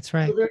 That's So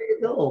right. there you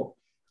go.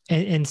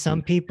 And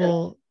some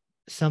people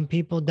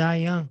die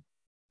young.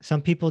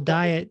 Some people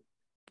die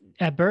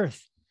at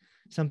birth.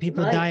 Some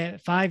people Right. die at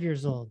 5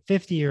 years old,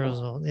 50 years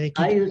old. They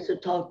I keep used to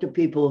talk to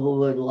people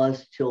who had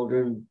lost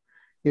children.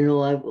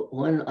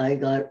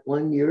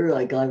 One year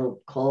I got a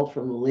call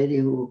from a lady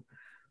who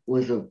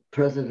was a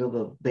president of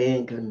a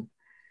bank, and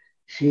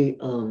she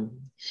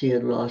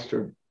had lost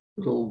her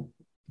little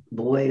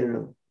boy in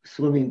a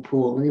swimming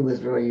pool, and he was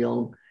very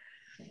young.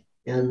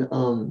 And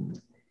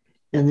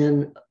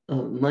then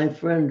my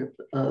friend,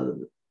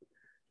 the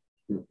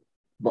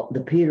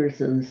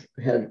Petersons,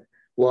 had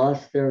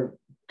lost their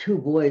two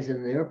boys in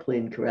an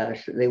airplane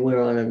crash. They were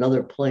on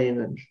another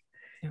plane, and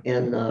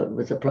it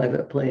was a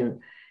private plane,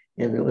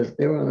 and they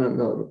were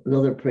on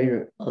another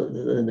plane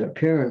other than their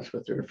parents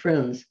with their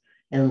friends,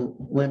 and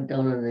went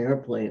down on an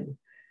airplane.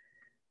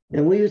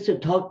 And we used to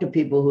talk to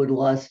people who had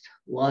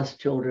lost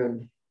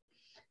children,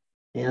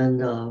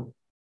 and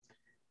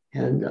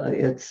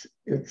it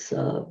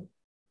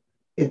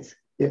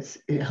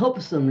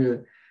helps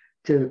them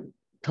to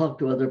talk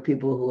to other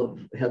people who have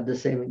had the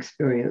same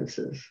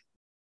experiences.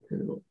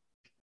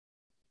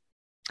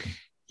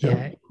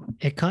 Yeah,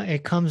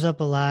 it comes up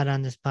a lot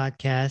on this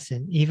podcast,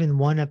 and even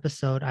one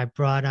episode I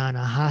brought on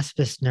a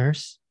hospice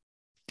nurse,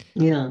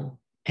 Yeah.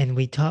 and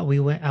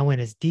I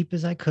went as deep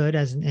as I could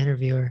as an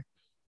interviewer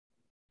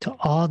to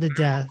all the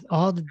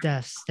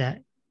deaths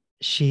that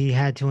she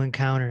had to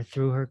encounter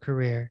through her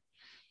career,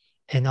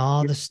 and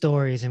all the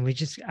stories, and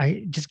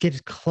I just get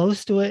as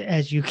close to it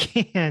as you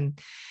can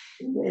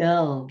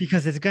Yeah.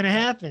 because it's gonna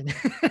happen.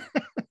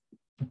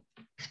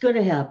 It's going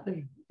to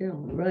happen.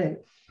 Right.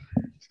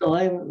 So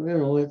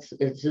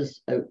it's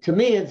just to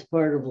me, it's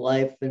part of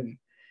life, and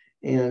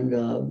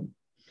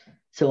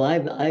so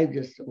I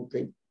just don't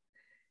think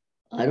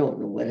I don't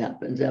know what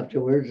happens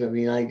afterwards. I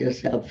mean, I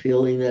just have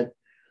feeling that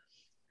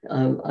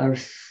our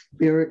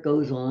spirit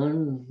goes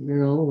on,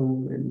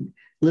 and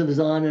lives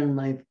on in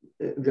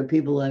the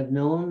people I've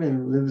known,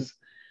 and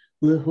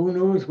who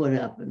knows what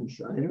happens.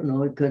 I don't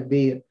know. It could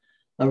be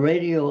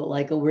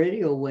like a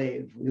radio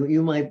wave.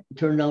 You might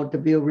turn out to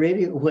be a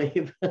radio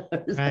wave,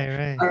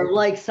 Right. or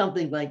like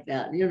something like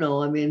that.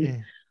 I mean, Yeah.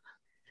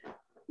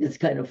 it's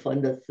kind of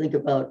fun to think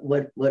about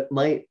what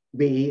might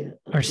be.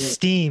 Or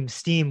steam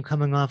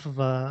coming off of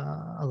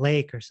a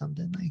lake or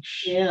something like,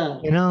 Yeah.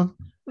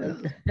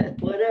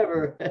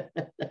 Whatever.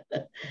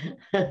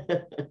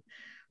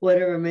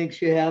 Whatever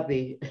makes you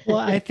happy. Well,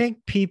 I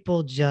think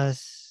people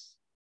just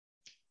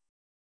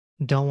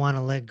don't want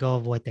to let go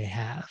of what they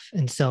have.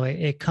 And so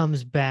it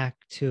comes back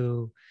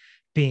to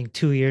being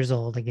 2 years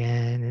old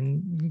again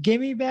and give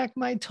me back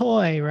my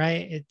toy,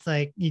 right? It's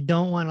like you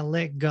don't want to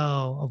let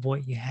go of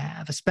what you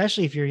have,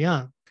 especially if you're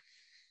young.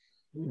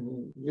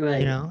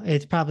 Right.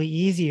 It's probably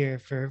easier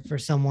for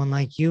someone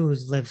like you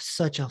who's lived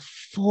such a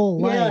full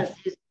life.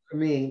 It's easy for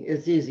me.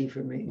 It's easy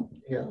for me.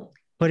 Yeah.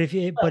 But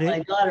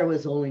my daughter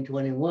was only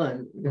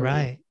 21.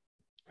 Right.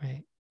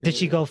 Did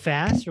she go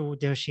fast, or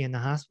was she in the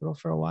hospital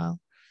for a while?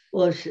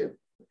 Well,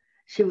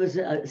 she was.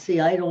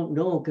 I don't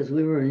know, because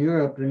we were in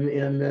Europe,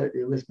 and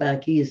it was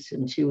back east,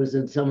 and she was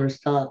in summer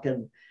stock,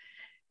 and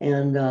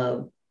and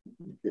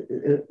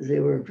they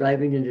were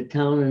driving into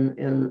town,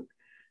 and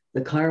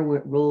the car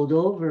rolled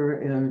over,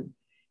 and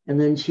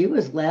then she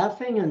was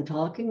laughing and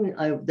talking.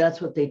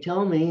 That's what they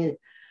tell me,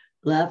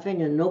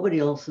 laughing, and nobody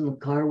else in the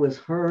car was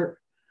hurt.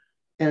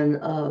 And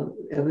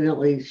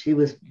evidently she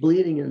was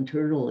bleeding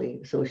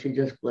internally, so she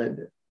just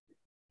bled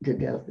to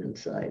death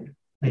inside,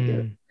 I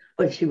guess.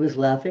 But she was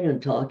laughing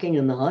and talking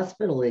in the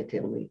hospital, they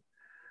tell me.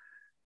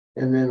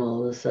 And then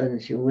all of a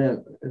sudden she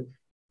went. I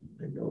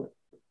know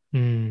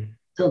it.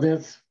 So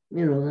that's,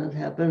 that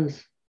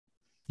happens.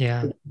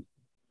 Yeah.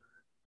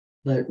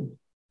 But,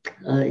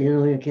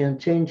 you can't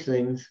change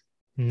things.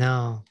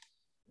 No.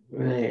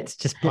 Right. It's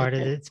just part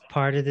of it's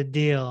part of the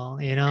deal,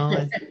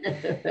 Right.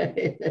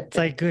 It's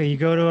like you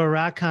go to a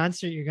rock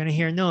concert, you're gonna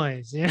hear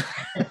noise,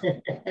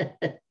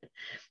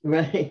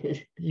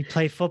 Right. You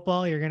play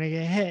football, you're gonna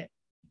get hit.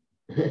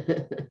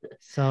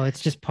 So it's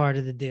just part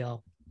of the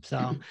deal.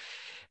 So,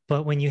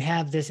 but when you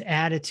have this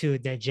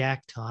attitude that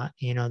Jack taught,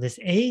 this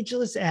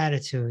ageless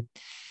attitude,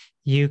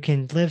 you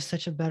can live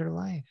such a better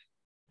life.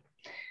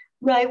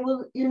 Right.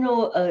 Well,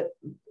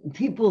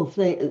 people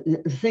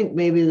think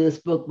maybe this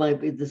book might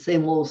be the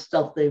same old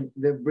stuff they've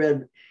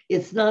read.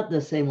 It's not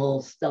the same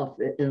old stuff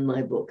in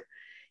my book.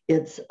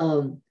 It's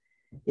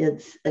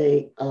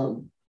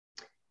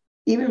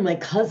even my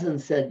cousin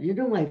said,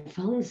 I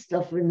found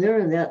stuff in there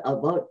and that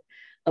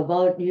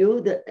about you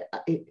that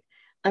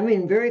I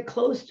mean, very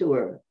close to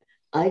her.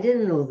 I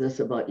didn't know this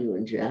about you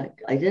and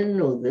Jack. I didn't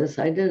know this.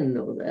 I didn't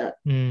know that.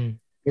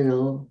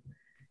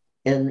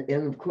 And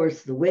of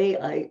course the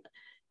way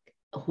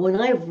when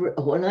I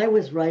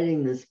was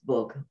writing this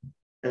book,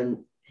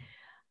 and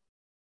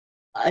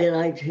I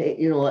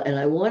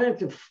wanted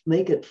to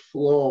make it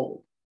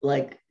flow.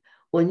 Like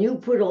when you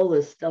put all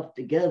this stuff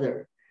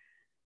together,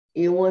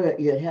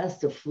 it has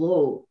to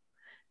flow.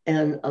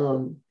 And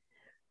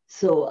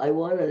so I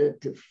wanted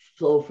it to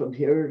flow from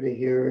here to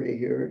here to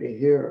here to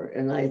here.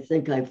 And I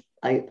think I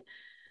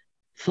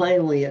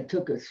finally, it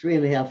took us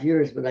 3.5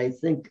 years, but I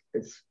think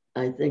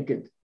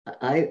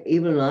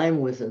I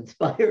was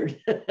inspired.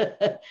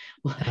 It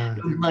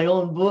was my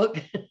own book.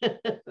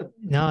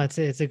 No, it's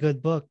a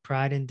good book,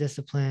 Pride and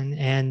Discipline.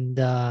 And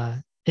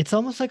it's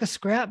almost like a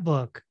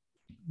scrapbook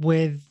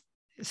with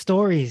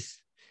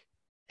stories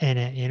in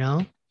it,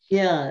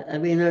 Yeah, I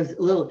mean, there's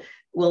a little.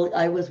 Well,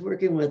 I was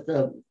working with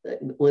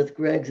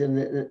Greg's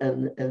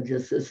and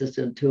just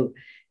assistant too,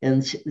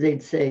 and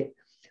they'd say,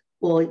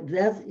 "Well,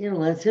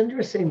 that's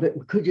interesting,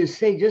 but could you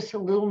say just a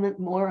little bit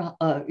more?"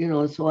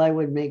 So I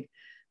would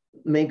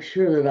make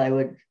sure that I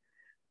would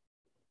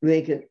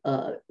make it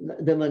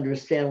them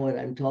understand what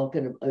I'm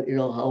talking about.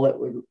 How it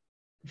would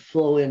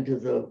flow into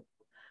the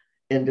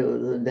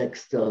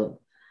next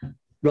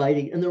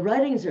writing, and the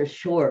writings are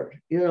short.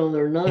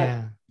 They're not.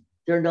 Yeah.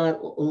 They're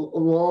not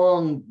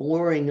long,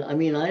 boring. I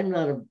mean, I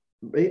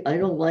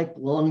don't like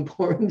long,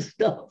 boring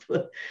stuff.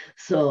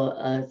 So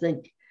I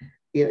think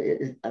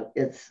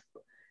it's,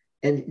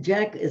 and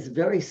Jack is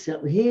very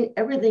simple.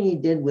 Everything he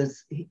did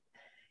was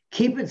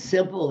keep it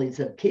simple. He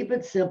said, keep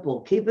it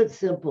simple, keep it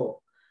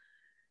simple.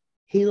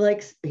 He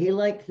liked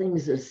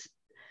things as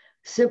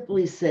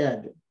simply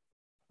said.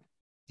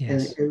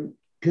 Yes. And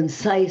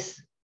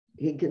concise.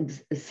 He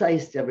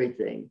concised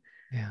everything.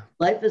 Yeah.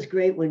 Life is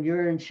great when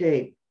you're in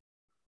shape.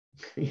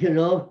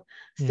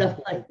 Stuff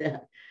like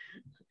that.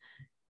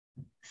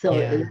 So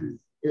it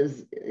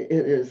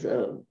is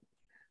a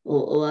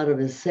lot of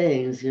his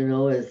sayings,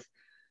 is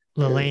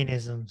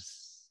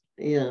Lelainisms.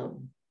 Yeah.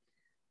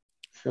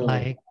 So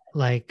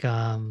like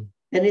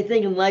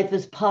anything in life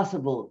is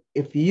possible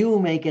if you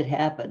make it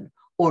happen,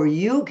 or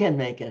you can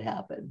make it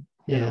happen.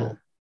 You know?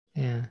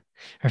 Yeah.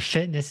 Or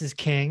fitness is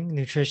king,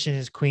 nutrition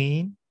is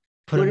queen.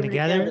 Put them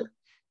together,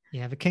 you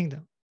have a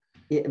kingdom.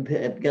 Yeah,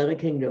 got a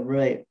kingdom,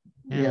 right?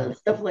 Yeah,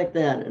 stuff like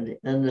that, and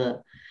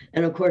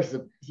of course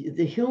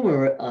the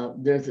humor.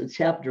 There's a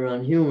chapter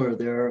on humor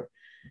there,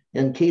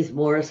 and Keith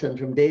Morrison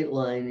from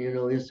Dateline,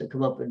 used to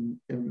come up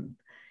and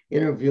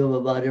interview him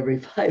about every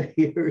 5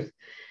 years,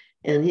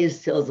 and he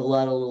tells a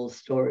lot of little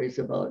stories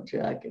about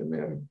Jack in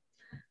there.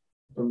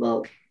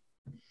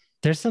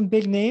 There's some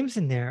big names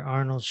in there.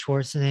 Arnold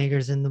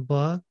Schwarzenegger's in the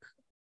book.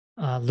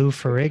 Lou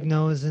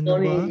Ferrigno is in the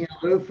book. Yeah,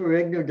 Lou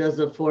Ferrigno does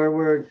a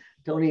foreword.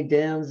 Tony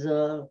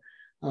Danza.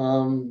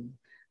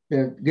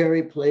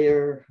 Gary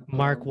Player,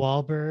 Mark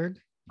Wahlberg,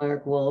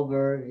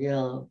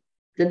 yeah,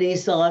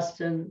 Denise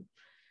Austin,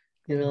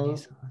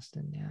 Denise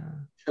Austin, yeah.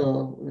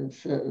 So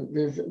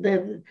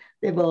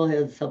they've all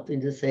had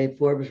something to say.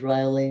 Forbes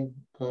Riley,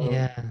 I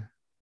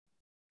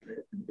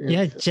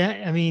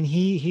mean,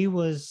 he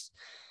was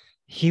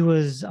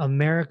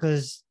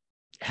America's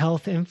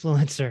health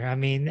influencer. I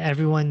mean,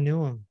 everyone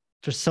knew him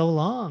for so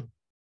long.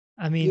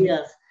 I mean,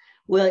 yes.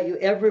 Well,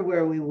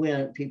 everywhere we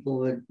went, people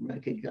would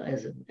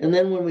recognize him, and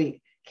then when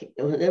he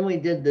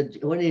did the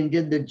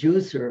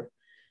juicer,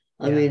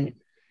 I mean,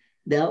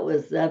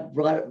 that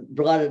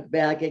brought it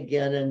back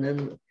again,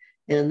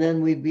 and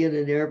then we'd be in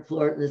an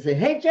airport and they'd say,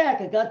 "Hey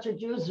Jack, I got your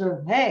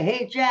juicer.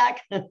 Hey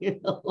Jack,"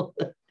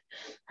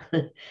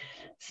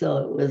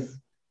 So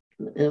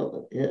it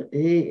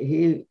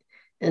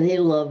He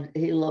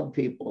loved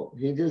people.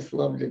 He just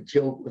loved to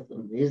joke with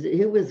them.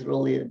 He was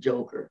really a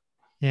joker.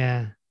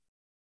 Yeah.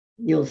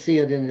 You'll see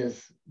it in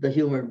the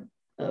humor,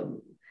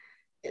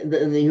 in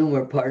the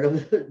humor part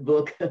of the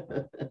book.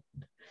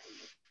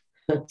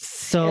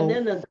 So,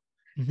 And then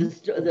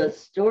the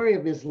story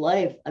of his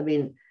life, I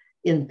mean,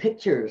 in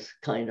pictures,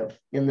 kind of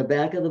in the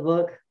back of the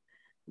book.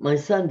 My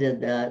son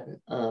did that.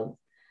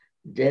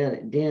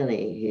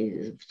 Danny,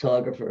 he's a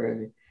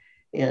photographer,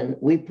 and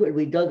we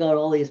dug out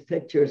all these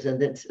pictures,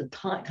 and it's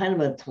kind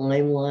of a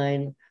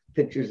timeline,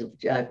 pictures of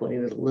Jack when he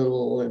was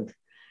little, and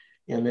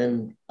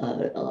then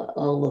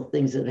all the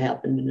things that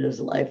happened in his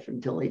life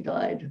until he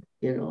died,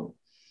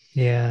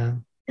 yeah.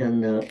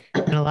 And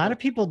And a lot of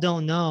people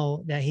don't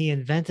know that he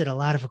invented a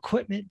lot of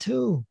equipment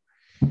too,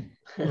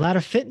 a lot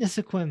of fitness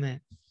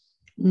equipment.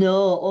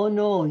 No, oh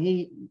no,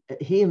 he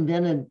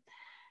invented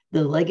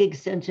the leg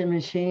extension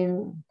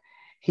machine.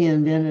 He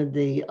invented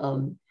the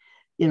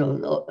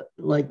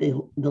like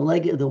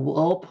the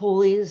wall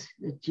pulleys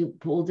that you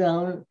pull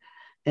down,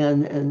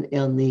 and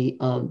the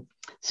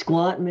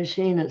squat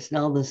machine. It's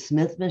now the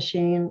Smith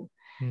machine,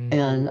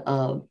 and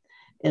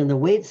the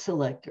weight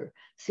selector.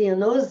 See, in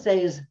those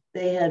days,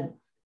 they had,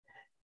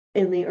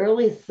 in the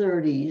early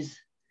 30s,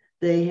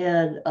 they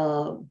had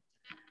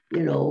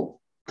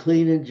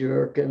clean and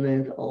jerk, and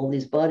then all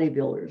these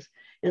bodybuilders.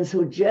 And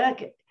so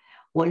Jack,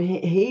 when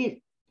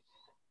he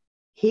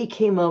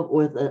came up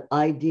with an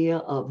idea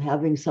of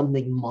having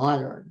something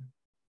modern,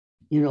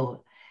 he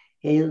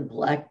had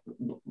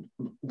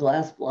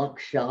glass block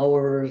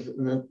showers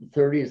in the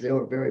 30s. They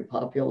were very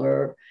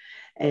popular.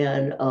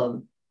 And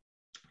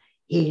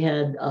he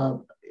had a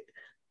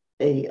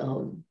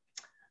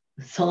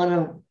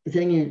sauna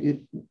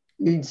thing.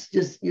 You'd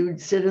sit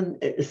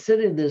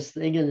in this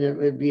thing, and it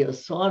would be a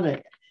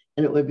sauna,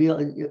 and it would be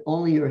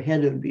only your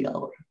head would be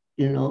out,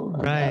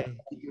 Right.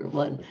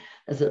 One.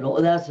 I said, oh,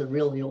 that's a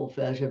really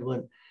old-fashioned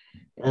one.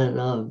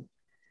 And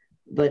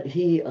but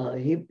he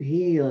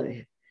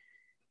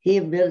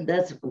admitted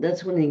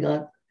that's when he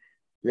got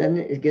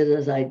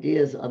his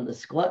ideas on the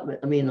squat.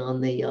 I mean,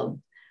 on the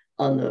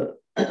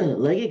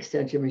leg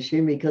extension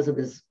machine, because of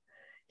his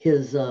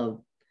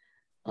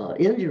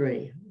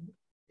injury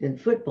in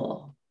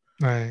football.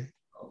 Right.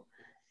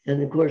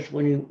 And of course,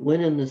 when he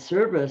went in the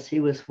service, he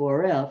was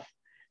 4F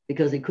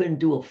because he couldn't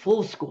do a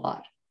full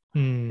squat.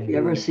 If you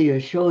ever see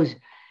his shows,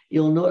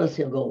 you'll notice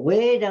he'll go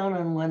way down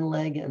on one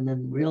leg and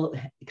then real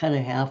kind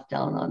of half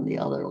down on the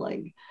other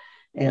leg.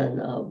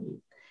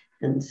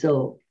 And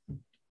so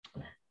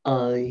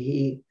when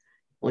he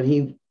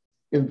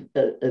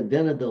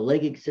invented the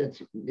leg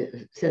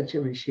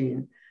extension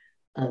machine,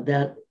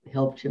 that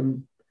helped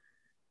him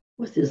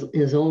with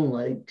his own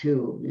leg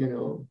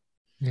too,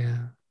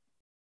 Yeah.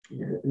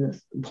 And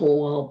this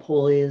wall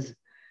pulleys,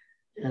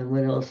 and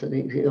what else?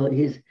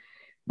 And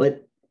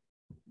but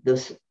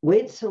the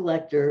weight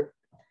selector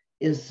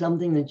is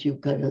something that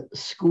you've got to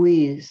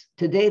squeeze.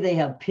 Today they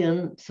have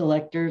pin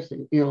selectors,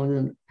 and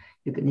then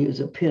you can use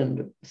a pin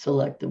to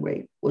select the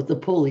weight with the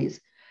pulleys.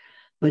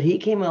 But he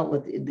came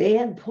out they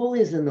had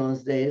pulleys in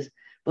those days,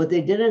 but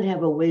they didn't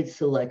have a weight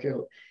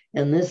selector.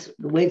 And the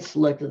weight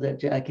selector that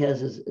Jack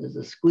has is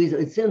a squeeze.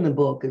 It's in the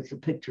book. It's a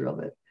picture of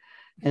it.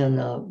 And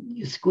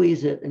you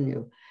squeeze it,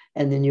 and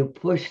then you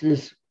push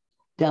this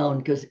down,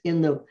 because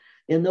in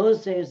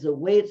those days the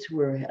weights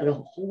had a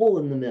hole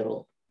in the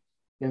middle,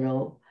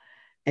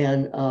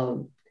 and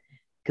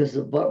because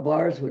the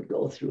bars would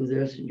go through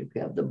this, and you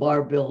could have the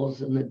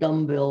barbells and the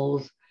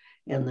dumbbells,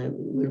 and then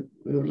we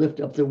would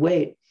lift up the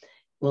weight.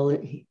 Well,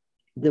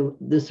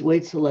 this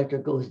weight selector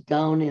goes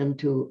down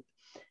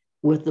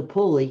with the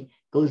pulley,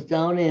 goes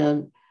down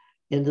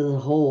into the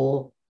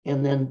hole,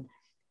 and then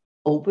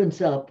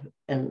opens up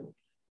and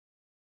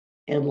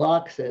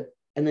locks it.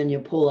 And then you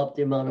pull up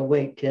the amount of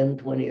weight, 10,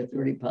 20, or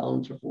 30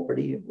 pounds, or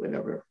 40, or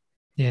whatever.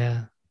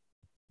 Yeah.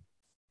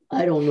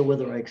 I don't know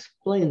whether I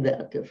explained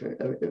that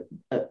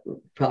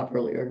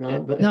properly or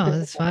not. But No,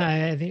 that's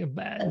fine. I think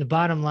the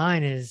bottom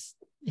line is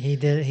he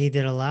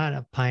did a lot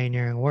of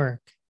pioneering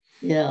work.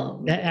 Yeah.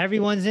 That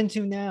everyone's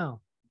into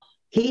now.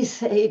 He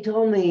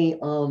told me,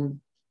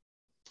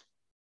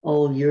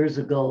 years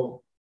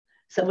ago,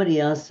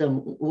 somebody asked him,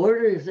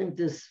 where do you think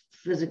this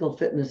physical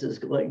fitness is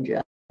going,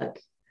 Jack?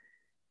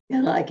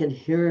 And I can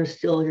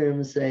still hear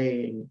him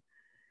saying,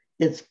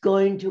 it's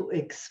going to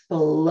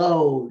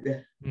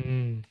explode.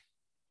 And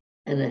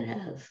it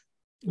has.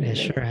 It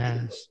sure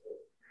has.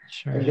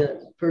 Sure. I got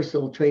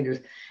personal trainers.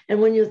 And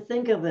when you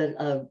think of it,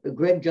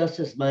 Greg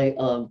Justice, my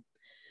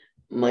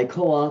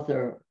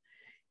co-author,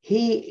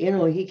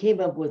 he came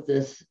up with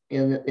this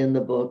in the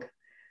book,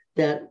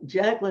 that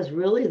Jack was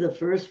really the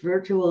first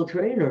virtual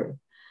trainer.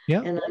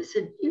 Yeah. And I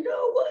said, you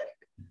know what?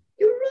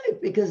 You're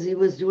right, because he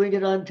was doing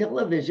it on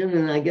television,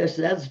 and I guess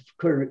that's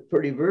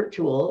pretty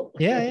virtual.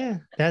 Yeah.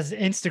 That's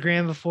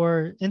Instagram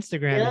before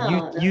Instagram.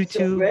 Yeah,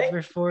 YouTube Greg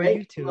before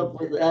came YouTube. up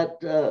with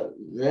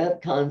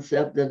that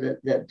concept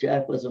that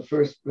Jack was the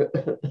first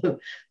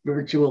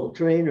virtual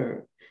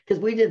trainer,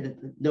 because we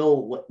didn't know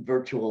what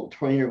virtual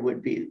trainer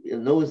would be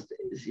in those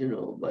days,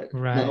 but now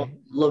Right.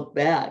 look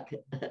back,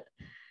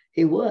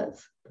 he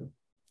was.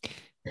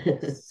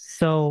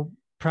 So,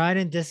 Pride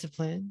and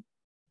Discipline,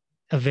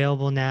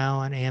 available now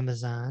on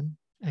Amazon.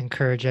 I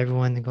encourage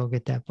everyone to go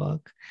get that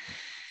book.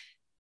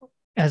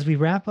 As we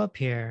wrap up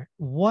here,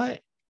 what's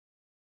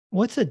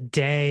a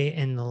day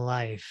in the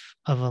life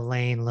of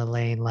Elaine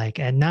Lillane like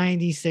at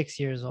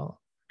 96 years old?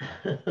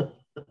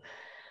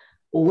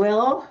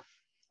 Well,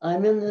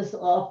 I'm in this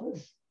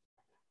office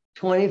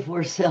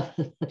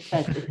 24/7.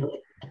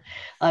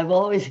 I've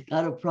always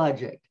got a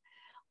project.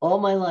 All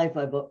my life,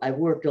 I've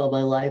worked all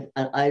my life,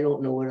 and I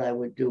don't know what I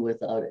would do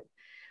without it.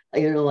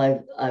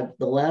 I've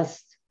the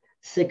last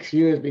 6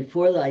 years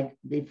before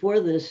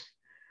this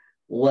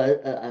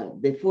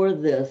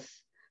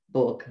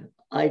book,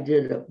 I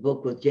did a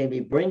book with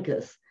Jamie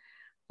Brinkus.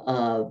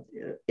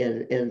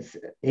 And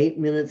 8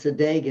 minutes a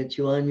day gets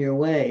you on your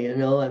way.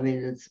 I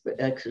mean, it's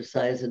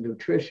exercise and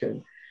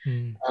nutrition.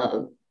 Mm.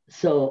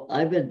 So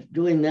I've been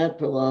doing that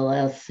for the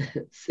last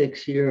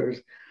 6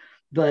 years,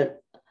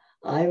 but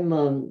I'm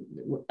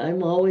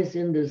always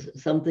into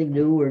something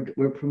new.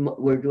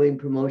 We're doing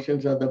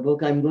promotions on the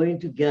book. I'm going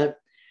to get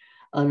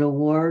an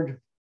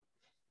award.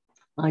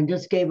 I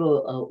just gave a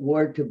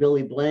award to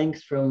Billy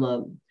Blanks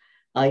from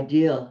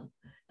IDEA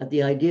at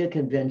the IDEA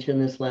convention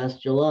this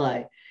last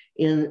July.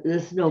 In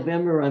this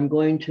November, I'm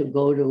going to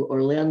go to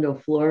Orlando,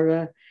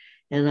 Florida,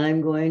 and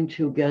I'm going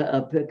to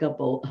pick up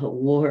an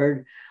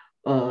award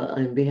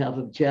on behalf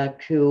of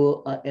Jack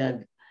too,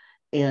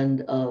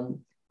 and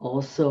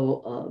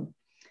also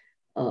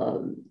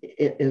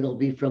it'll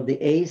be from the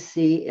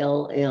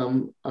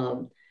ACLM.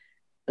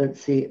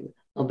 Let's see,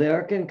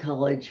 American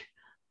College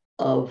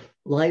of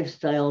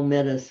Lifestyle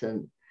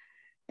Medicine,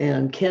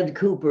 and Ken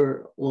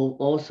Cooper will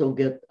also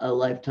get a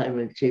Lifetime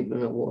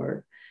Achievement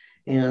Award.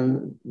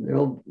 And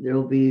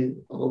there'll be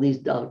all these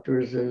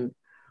doctors and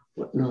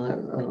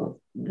whatnot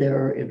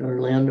there in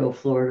Orlando,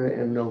 Florida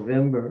in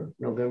November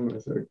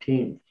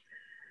 13th.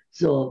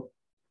 So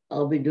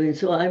I'll be doing,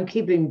 so I'm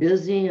keeping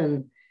busy,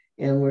 and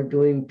we're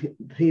doing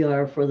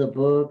PR for the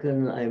book,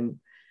 and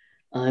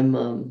I'm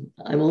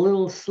a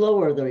little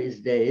slower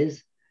these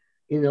days.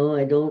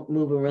 I don't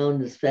move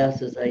around as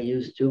fast as I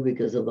used to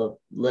because of a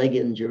leg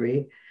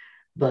injury,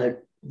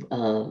 but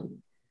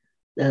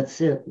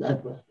that's it.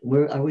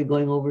 Are we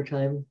going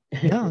overtime?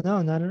 No,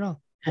 not at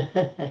all.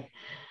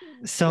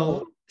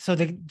 So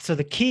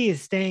the key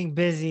is staying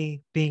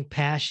busy, being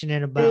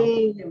passionate about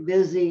staying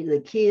busy. The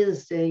key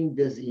is staying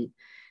busy,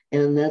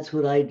 and that's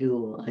what I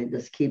do. I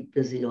just keep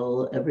busy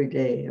every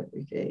day.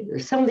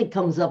 There's something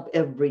comes up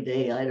every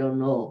day. I don't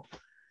know.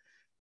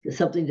 There's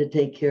something to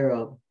take care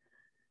of,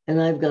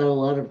 and I've got a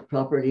lot of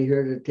property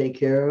here to take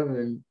care of,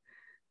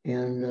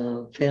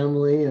 and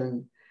family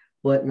and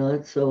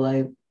whatnot. So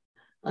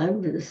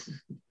I'm just.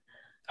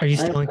 Are you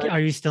still in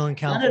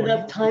California? Not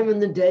enough time in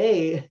the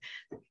day.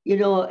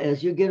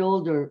 As you get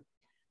older,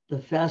 the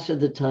faster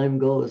the time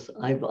goes.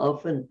 I've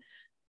often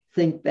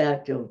think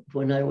back to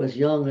when I was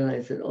young, and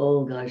I said,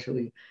 "Oh gosh,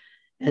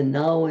 and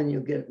now when you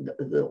get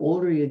the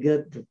older you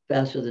get, the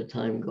faster the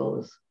time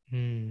goes.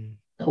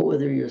 Now,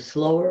 whether you're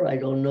slower, I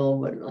don't know,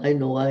 but I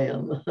know I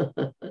am.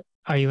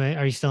 Are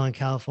you still in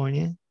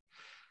California?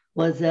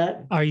 What's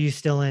that? Are you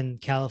still in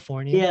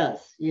California?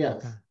 Yes.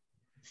 Okay.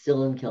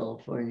 Still in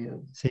California.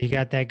 So you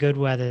got that good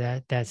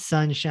weather, that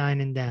sun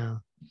shining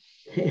down.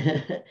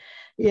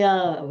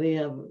 Yeah, we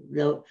have.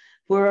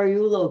 Where are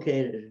you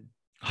located?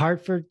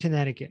 Hartford,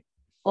 Connecticut.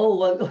 Oh,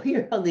 well,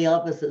 you're on the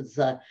opposite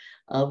side.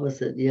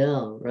 Opposite,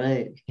 yeah,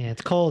 right. Yeah,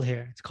 it's cold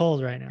here. It's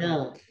cold right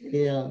now.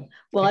 Yeah.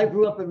 Well, I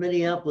grew up in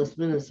Minneapolis,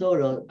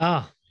 Minnesota.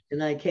 Oh.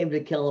 And I came to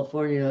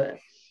California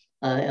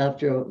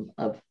after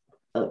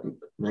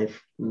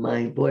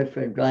my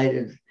boyfriend died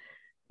in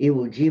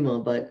Iwo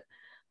Jima,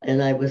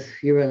 and I was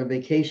here on a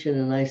vacation,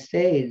 and I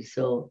stayed.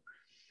 So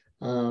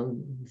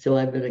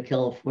I've been a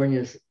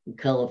California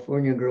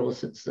girl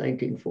since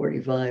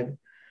 1945.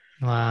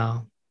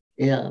 Wow.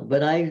 Yeah,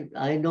 but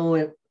I know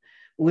what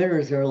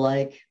winters are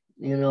like.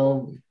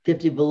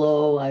 50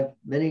 below.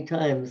 Many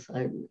times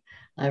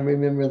I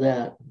remember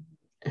that.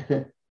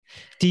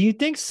 Do you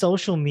think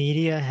social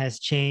media has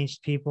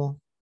changed people?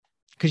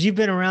 Because you've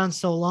been around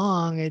so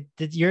long,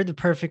 you're the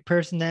perfect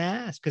person to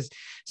ask, because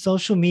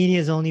social media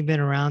has only been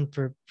around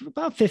for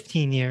about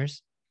 15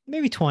 years,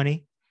 maybe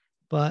 20,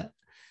 but.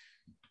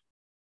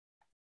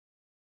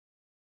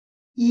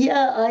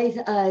 Yeah,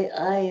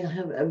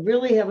 I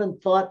really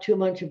haven't thought too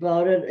much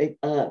about it.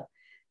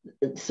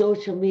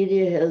 Social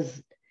media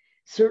has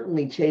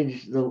certainly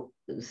changed the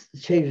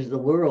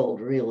world,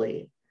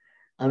 really.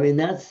 I mean,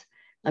 that's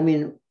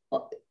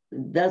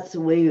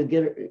the way you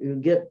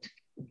get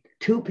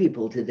to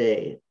people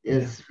today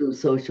is through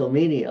social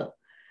media,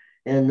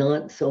 and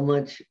not so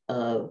much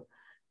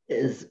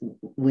as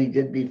we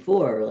did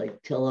before,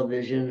 like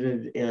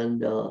television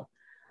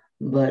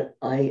but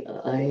I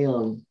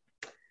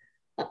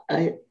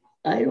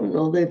don't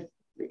know that.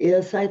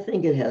 Yes, I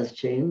think it has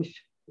changed.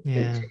 Yeah.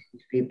 It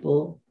changed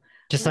people.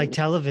 Just like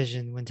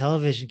television. When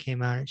television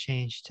came out, it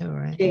changed too,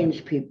 right?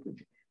 changed people.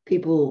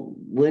 People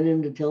went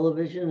into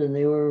television and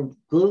they were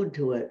glued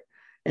to it.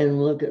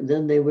 And look,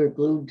 then they were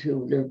glued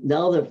to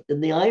now they're in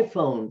the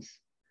iPhones.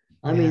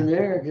 I mean, Yeah.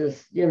 they're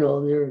just,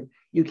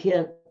 you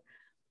can't,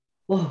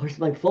 oh, where's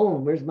my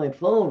phone? Where's my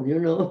phone?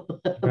 My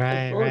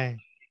Right, phone. right.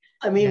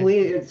 I mean,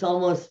 Yeah. it's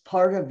almost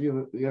part of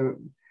your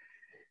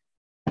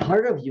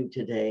part of you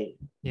today.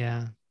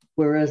 Yeah.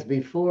 Whereas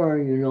before,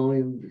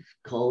 you just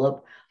call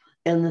up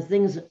and the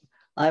things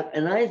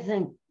I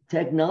think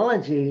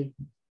technology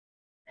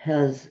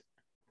has,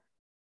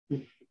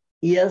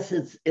 yes,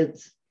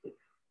 it's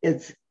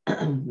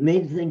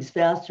made things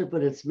faster,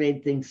 but it's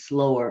made things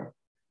slower.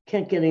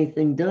 Can't get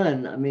anything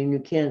done. I mean, you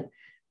can't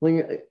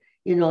when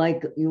you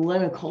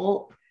want to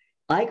call.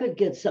 I could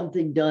get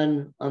something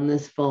done on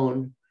this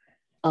phone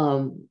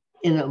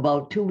in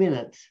about 2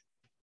 minutes.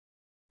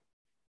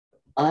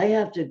 I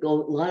have to go.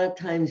 A lot of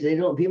times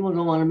people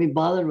don't want to be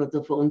bothered with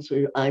the phone,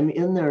 so I'm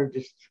in there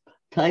just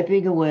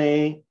typing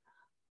away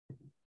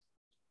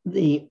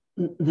the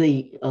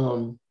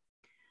the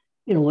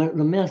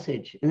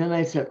message, and then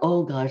I said,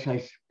 "Oh gosh,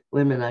 wait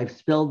a minute, I've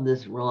spelled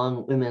this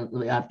wrong. Wait a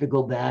minute, I have to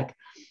go back,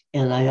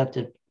 and I have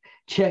to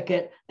check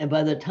it. And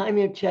by the time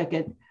you check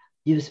it,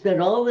 you've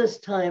spent all this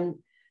time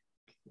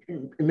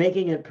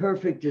making it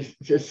perfect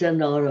to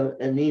send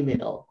out an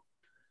email.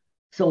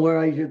 So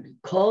where you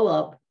call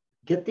up,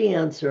 get the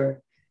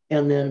answer,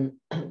 and then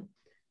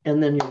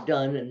you're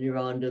done, and you're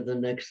on to the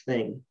next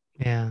thing.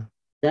 Yeah.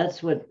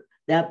 That's what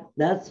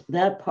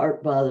that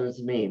part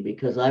bothers me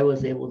because I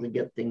was able to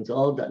get things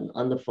all done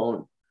on the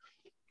phone.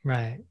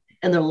 Right.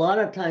 And there are a lot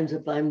of times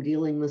if I'm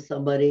dealing with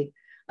somebody,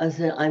 I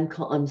said,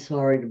 I'm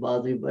sorry to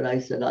bother you, but I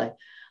said,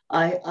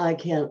 I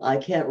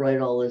can't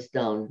write all this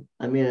down.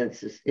 I mean,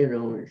 it's just,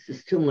 it's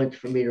just too much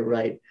for me to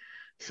write.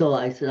 So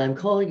I said, I'm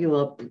calling you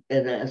up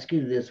and ask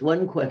you this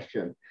one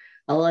question.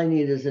 All I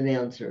need is an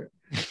answer.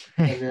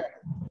 And,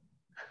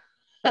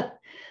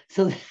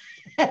 so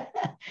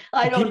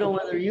I don't know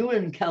whether you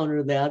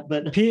encounter that,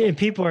 but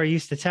People are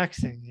used to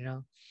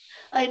texting.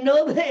 I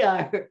know they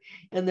are.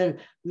 And then,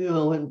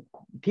 when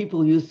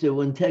people used to,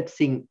 when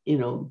texting,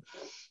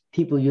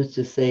 people used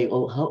to say,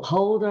 "Oh, how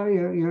old are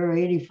you? You're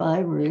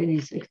 85 or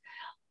 86.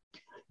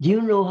 Do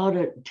you know how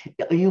to,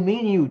 you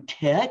mean you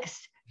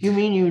text? You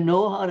mean you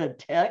know how to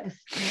text?"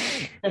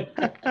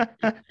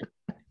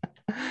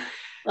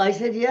 I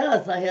said,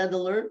 yes, I had to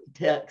learn to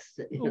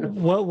text.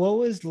 What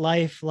was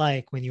life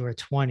like when you were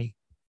 20?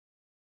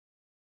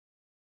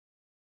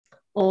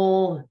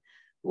 Oh,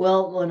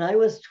 well, when I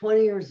was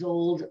 20 years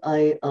old,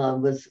 I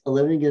was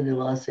living in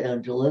Los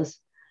Angeles.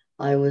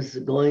 I was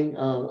going,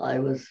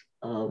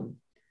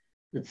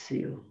 let's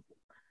see,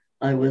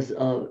 I was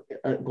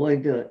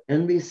going to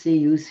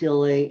NBC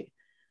UCLA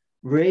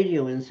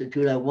Radio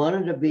Institute. I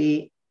wanted to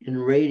be in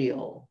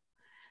radio.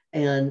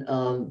 And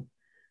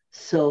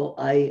so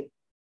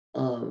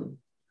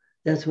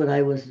that's what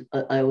I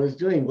was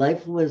doing.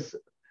 Life was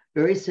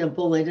very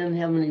simple. They didn't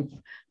have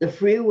the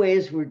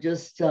freeways were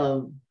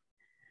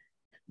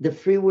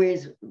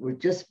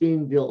just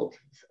being built.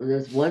 So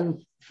there's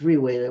one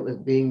freeway that was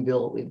being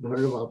built. We've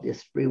heard about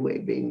this freeway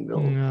being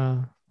built.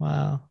 Oh,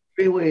 wow.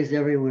 Freeways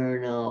everywhere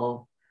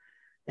now.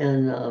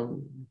 And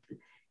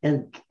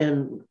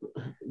the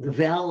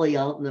valley,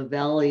 out in the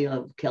valley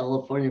of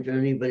California, if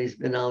anybody's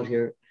been out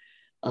here,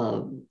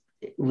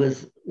 it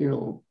was,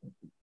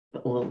 a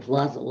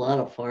lot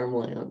of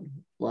farmland.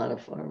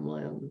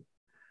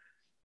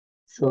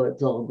 So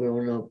it's all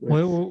grown up.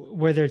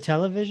 Were there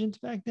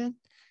televisions back then?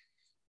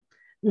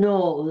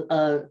 No,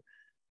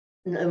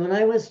 when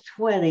I was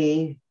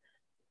 20,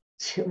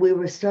 we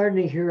were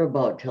starting to hear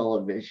about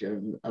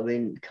television. I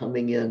mean,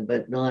 coming in,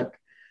 but not.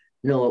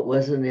 No, it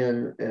wasn't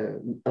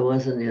in. I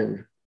wasn't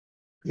in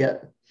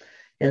yet.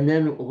 And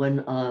then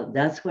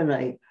that's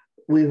when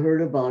we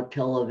heard about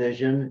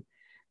television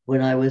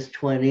when I was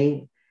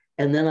 20,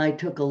 and then I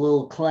took a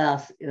little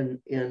class in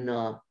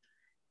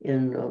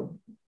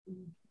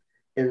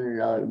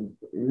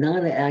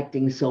not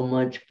acting so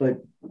much, but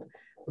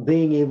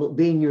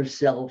being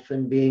yourself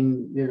and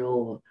being,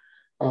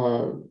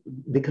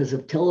 because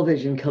if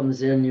television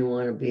comes in, you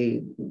want to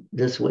be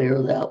this way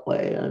or that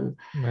way. And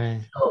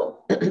right.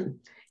 So,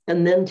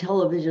 and then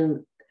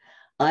television,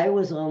 I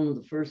was on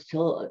the first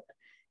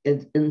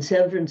in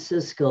San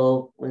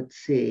Francisco. Let's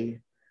see,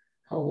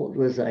 how old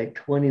was I?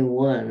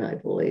 21, I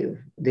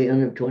believe, the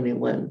end of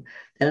 21.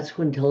 That's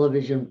when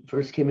television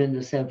first came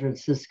into San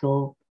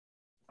Francisco.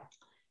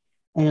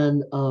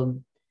 And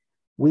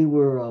we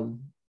were,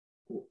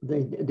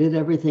 they did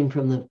everything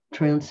from the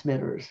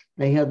transmitters.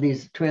 They had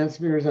these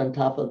transmitters on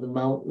top of the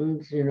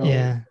mountains,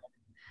 Yeah.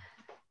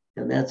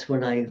 And that's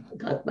when I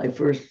got my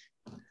first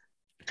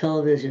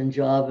television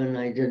job, and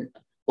I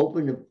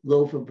opened a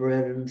loaf of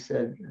bread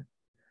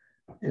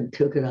and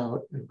took it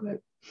out and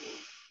went,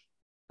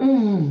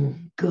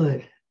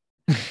 good.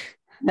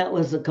 That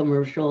was a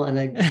commercial, and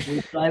I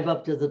would drive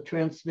up to the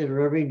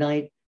transmitter every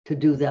night to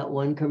do that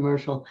one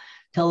commercial.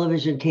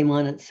 Television came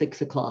on at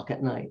 6 o'clock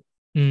at night.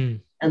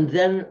 Mm. And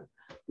then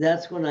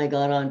that's when I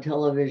got on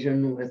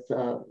television with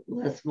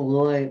Les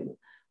Malloy.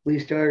 We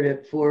started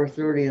at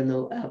 4:30 in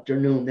the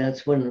afternoon.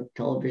 That's when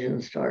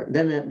television started.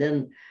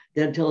 Then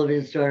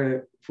television started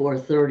at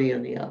 4:30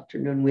 in the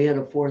afternoon. We had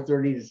a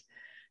 4:30 to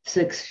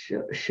 6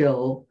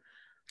 show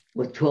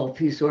with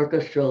 12-piece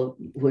orchestra,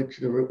 which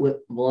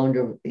belonged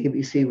to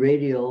ABC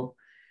Radio.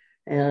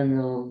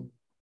 And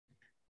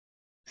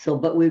so,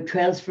 but we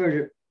transferred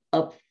it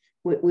up.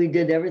 We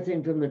did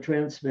everything from the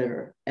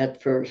transmitter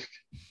at first.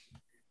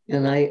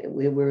 And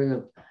we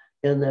were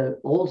in the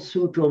old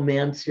Sutro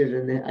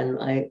Mansion,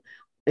 and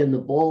in the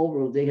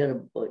ballroom, they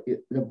had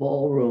the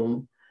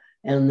ballroom,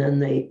 and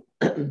then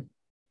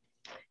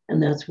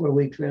and that's where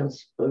we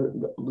that's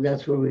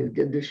where we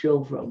did the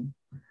show from,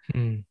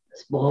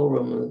 this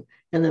ballroom.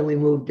 And then we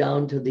moved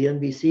down to the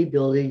NBC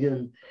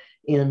building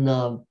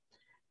in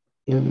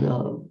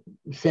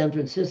San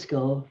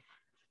Francisco,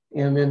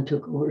 and then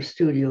took over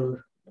studio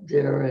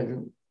there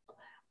and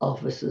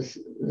offices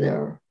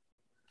there.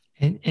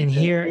 And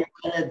here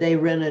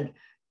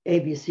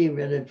ABC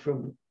rented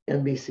from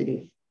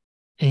NBC.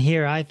 And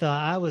here I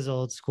thought I was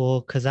old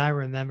school because I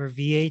remember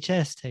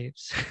VHS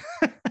tapes.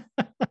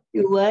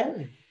 You what?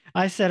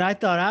 I said I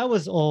thought I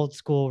was old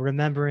school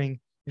remembering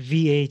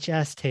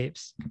VHS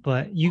tapes,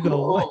 but you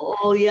go.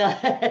 Oh yeah,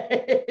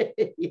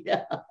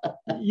 yeah.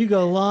 You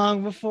go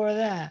long before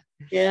that.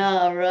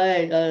 Yeah,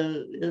 right.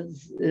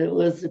 It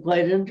was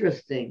quite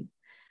interesting.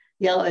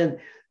 Yeah, and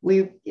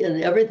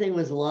everything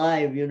was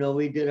live.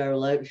 We did our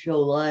live show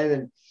live,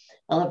 and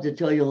I'll have to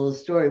tell you a little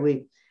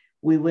story.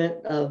 We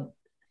went.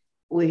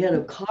 We had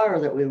a car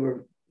that we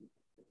were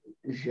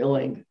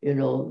showing,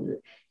 and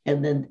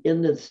then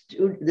in the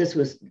studio. This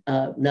was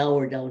now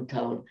we're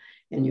downtown,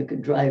 and you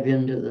can drive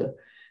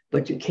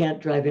but you can't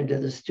drive into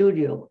the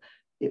studio.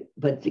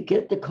 But to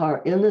get the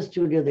car in the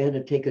studio, they had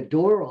to take a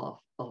door off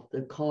of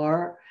the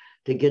car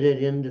to get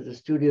it into the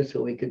studio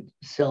so we could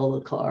sell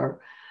the car.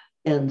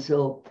 And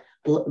so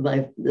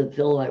the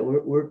fellow I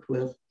worked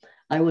with,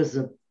 I was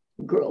a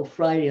Girl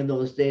Friday in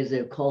those days.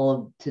 They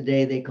call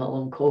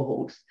him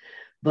co-host,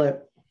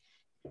 but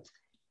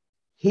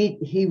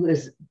he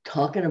was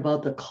talking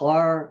about the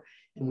car,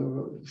 and we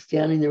were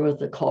standing there with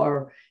the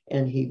car,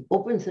 and he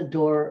opens the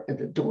door and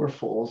the door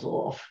falls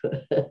off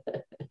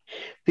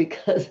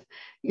because,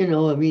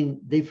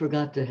 they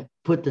forgot to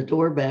put the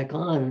door back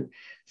on.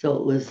 So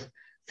it was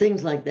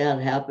things like that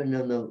happened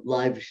in the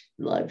live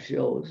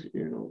shows,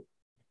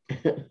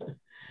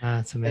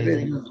 That's amazing.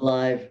 Everything was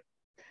live.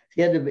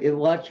 You had to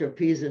watch your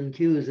P's and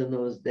Q's in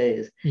those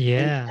days.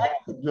 Yeah. And I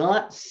could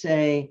not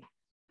say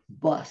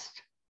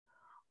bust,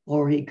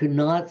 or he could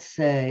not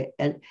say,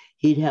 and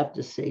he'd have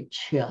to say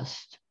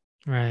chest.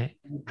 Right.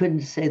 You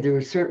couldn't say, there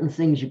were certain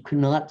things you could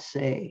not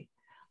say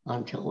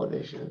on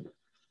television.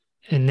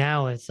 And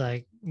now it's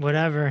like,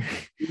 whatever.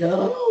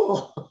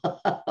 No,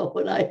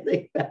 when I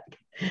think back.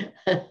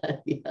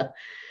 Yeah,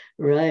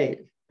 right.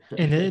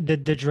 And the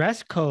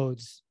dress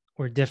codes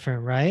were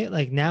different, right?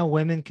 Like now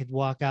women could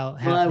walk out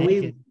half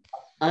naked.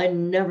 I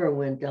never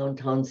went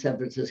downtown San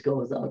Francisco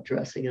without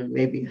dressing in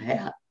maybe a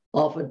hat,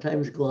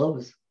 oftentimes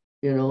gloves,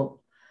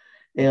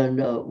 and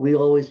we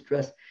always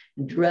dressed,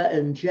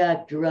 and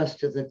Jack dressed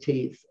to the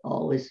teeth,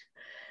 always.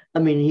 I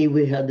mean,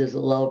 we had this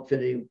little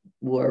outfit he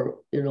wore,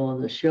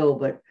 on the show,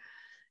 but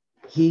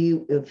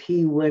if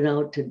he went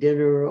out to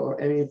dinner or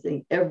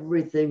anything,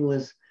 everything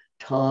was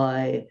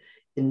tie,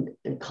 and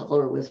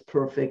color was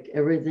perfect.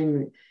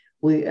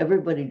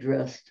 Everybody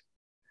dressed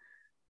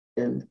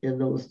in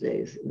those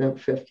days, in the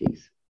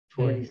 50s,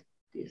 40s,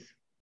 50s.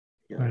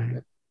 Yeah.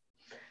 Right.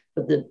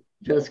 But the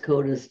dress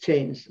code has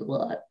changed a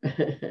lot.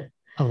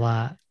 A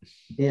lot.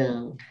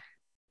 Yeah.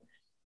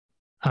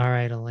 All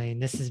right, Elaine,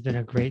 this has been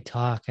a great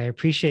talk. I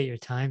appreciate your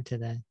time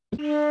today.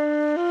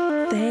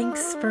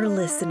 Thanks for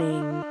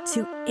listening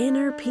to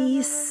Inner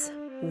Peace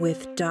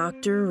with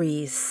Dr.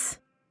 Reese.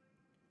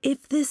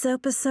 If this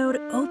episode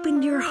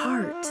opened your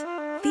heart,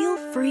 feel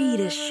free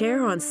to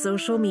share on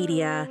social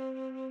media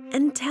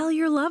and tell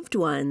your loved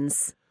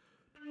ones.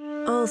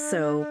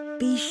 Also,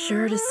 be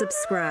sure to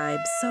subscribe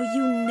so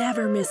you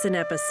never miss an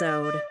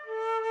episode.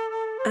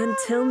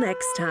 Until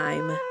next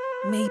time,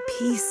 may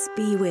peace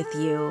be with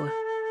you.